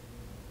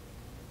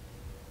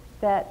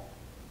 that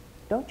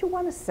don't you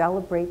want to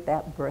celebrate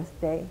that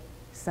birthday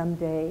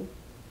someday,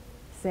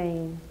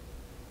 saying,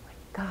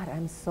 God,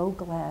 I'm so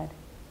glad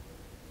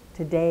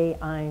today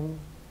I'm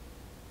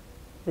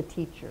the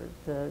teacher,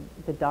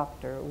 the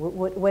doctor,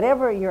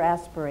 whatever your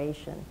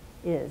aspiration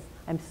is,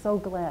 I'm so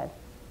glad.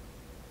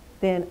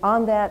 Then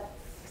on that,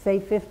 say,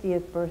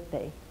 50th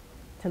birthday,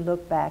 to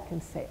look back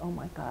and say, oh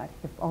my God,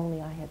 if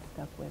only I had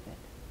stuck with it.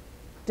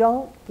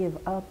 Don't give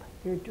up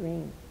your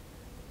dream.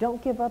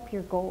 Don't give up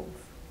your goals.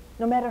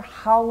 No matter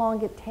how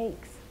long it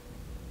takes,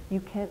 you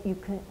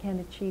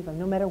can achieve them,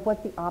 no matter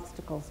what the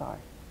obstacles are.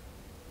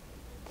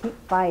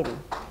 Keep fighting.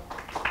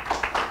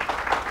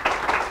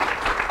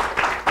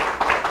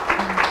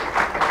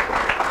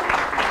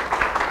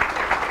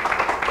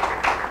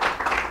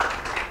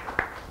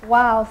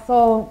 Wow,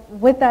 so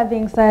with that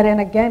being said, and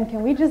again,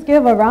 can we just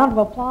give a round of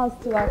applause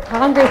to our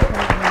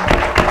Congresswoman?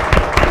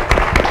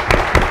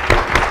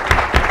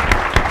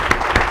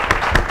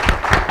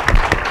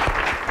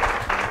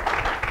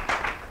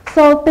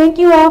 So thank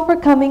you all for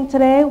coming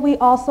today. We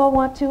also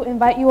want to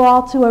invite you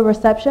all to a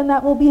reception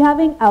that we'll be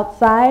having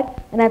outside.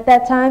 And at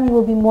that time, you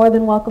will be more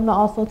than welcome to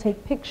also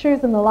take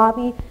pictures in the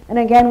lobby. And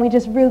again, we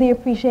just really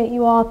appreciate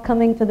you all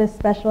coming to this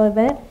special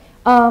event.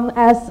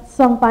 As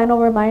some final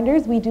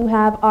reminders, we do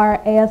have our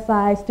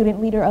ASI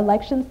student leader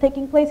elections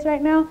taking place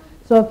right now.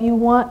 So if you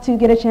want to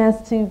get a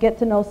chance to get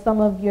to know some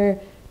of your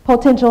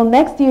potential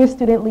next year's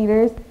student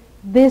leaders,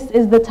 this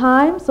is the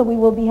time. So we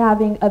will be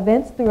having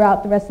events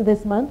throughout the rest of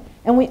this month.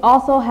 And we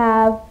also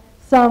have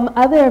some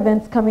other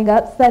events coming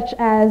up, such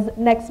as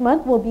next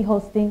month we'll be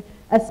hosting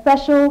a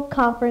special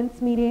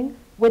conference meeting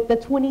with the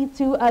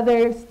 22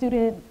 other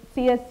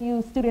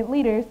CSU student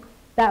leaders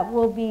that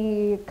will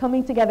be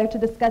coming together to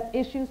discuss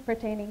issues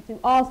pertaining to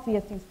all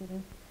CSU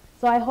students.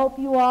 So I hope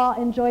you all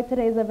enjoyed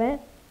today's event,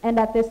 and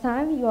at this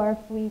time you are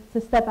free to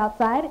step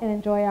outside and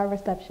enjoy our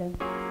reception.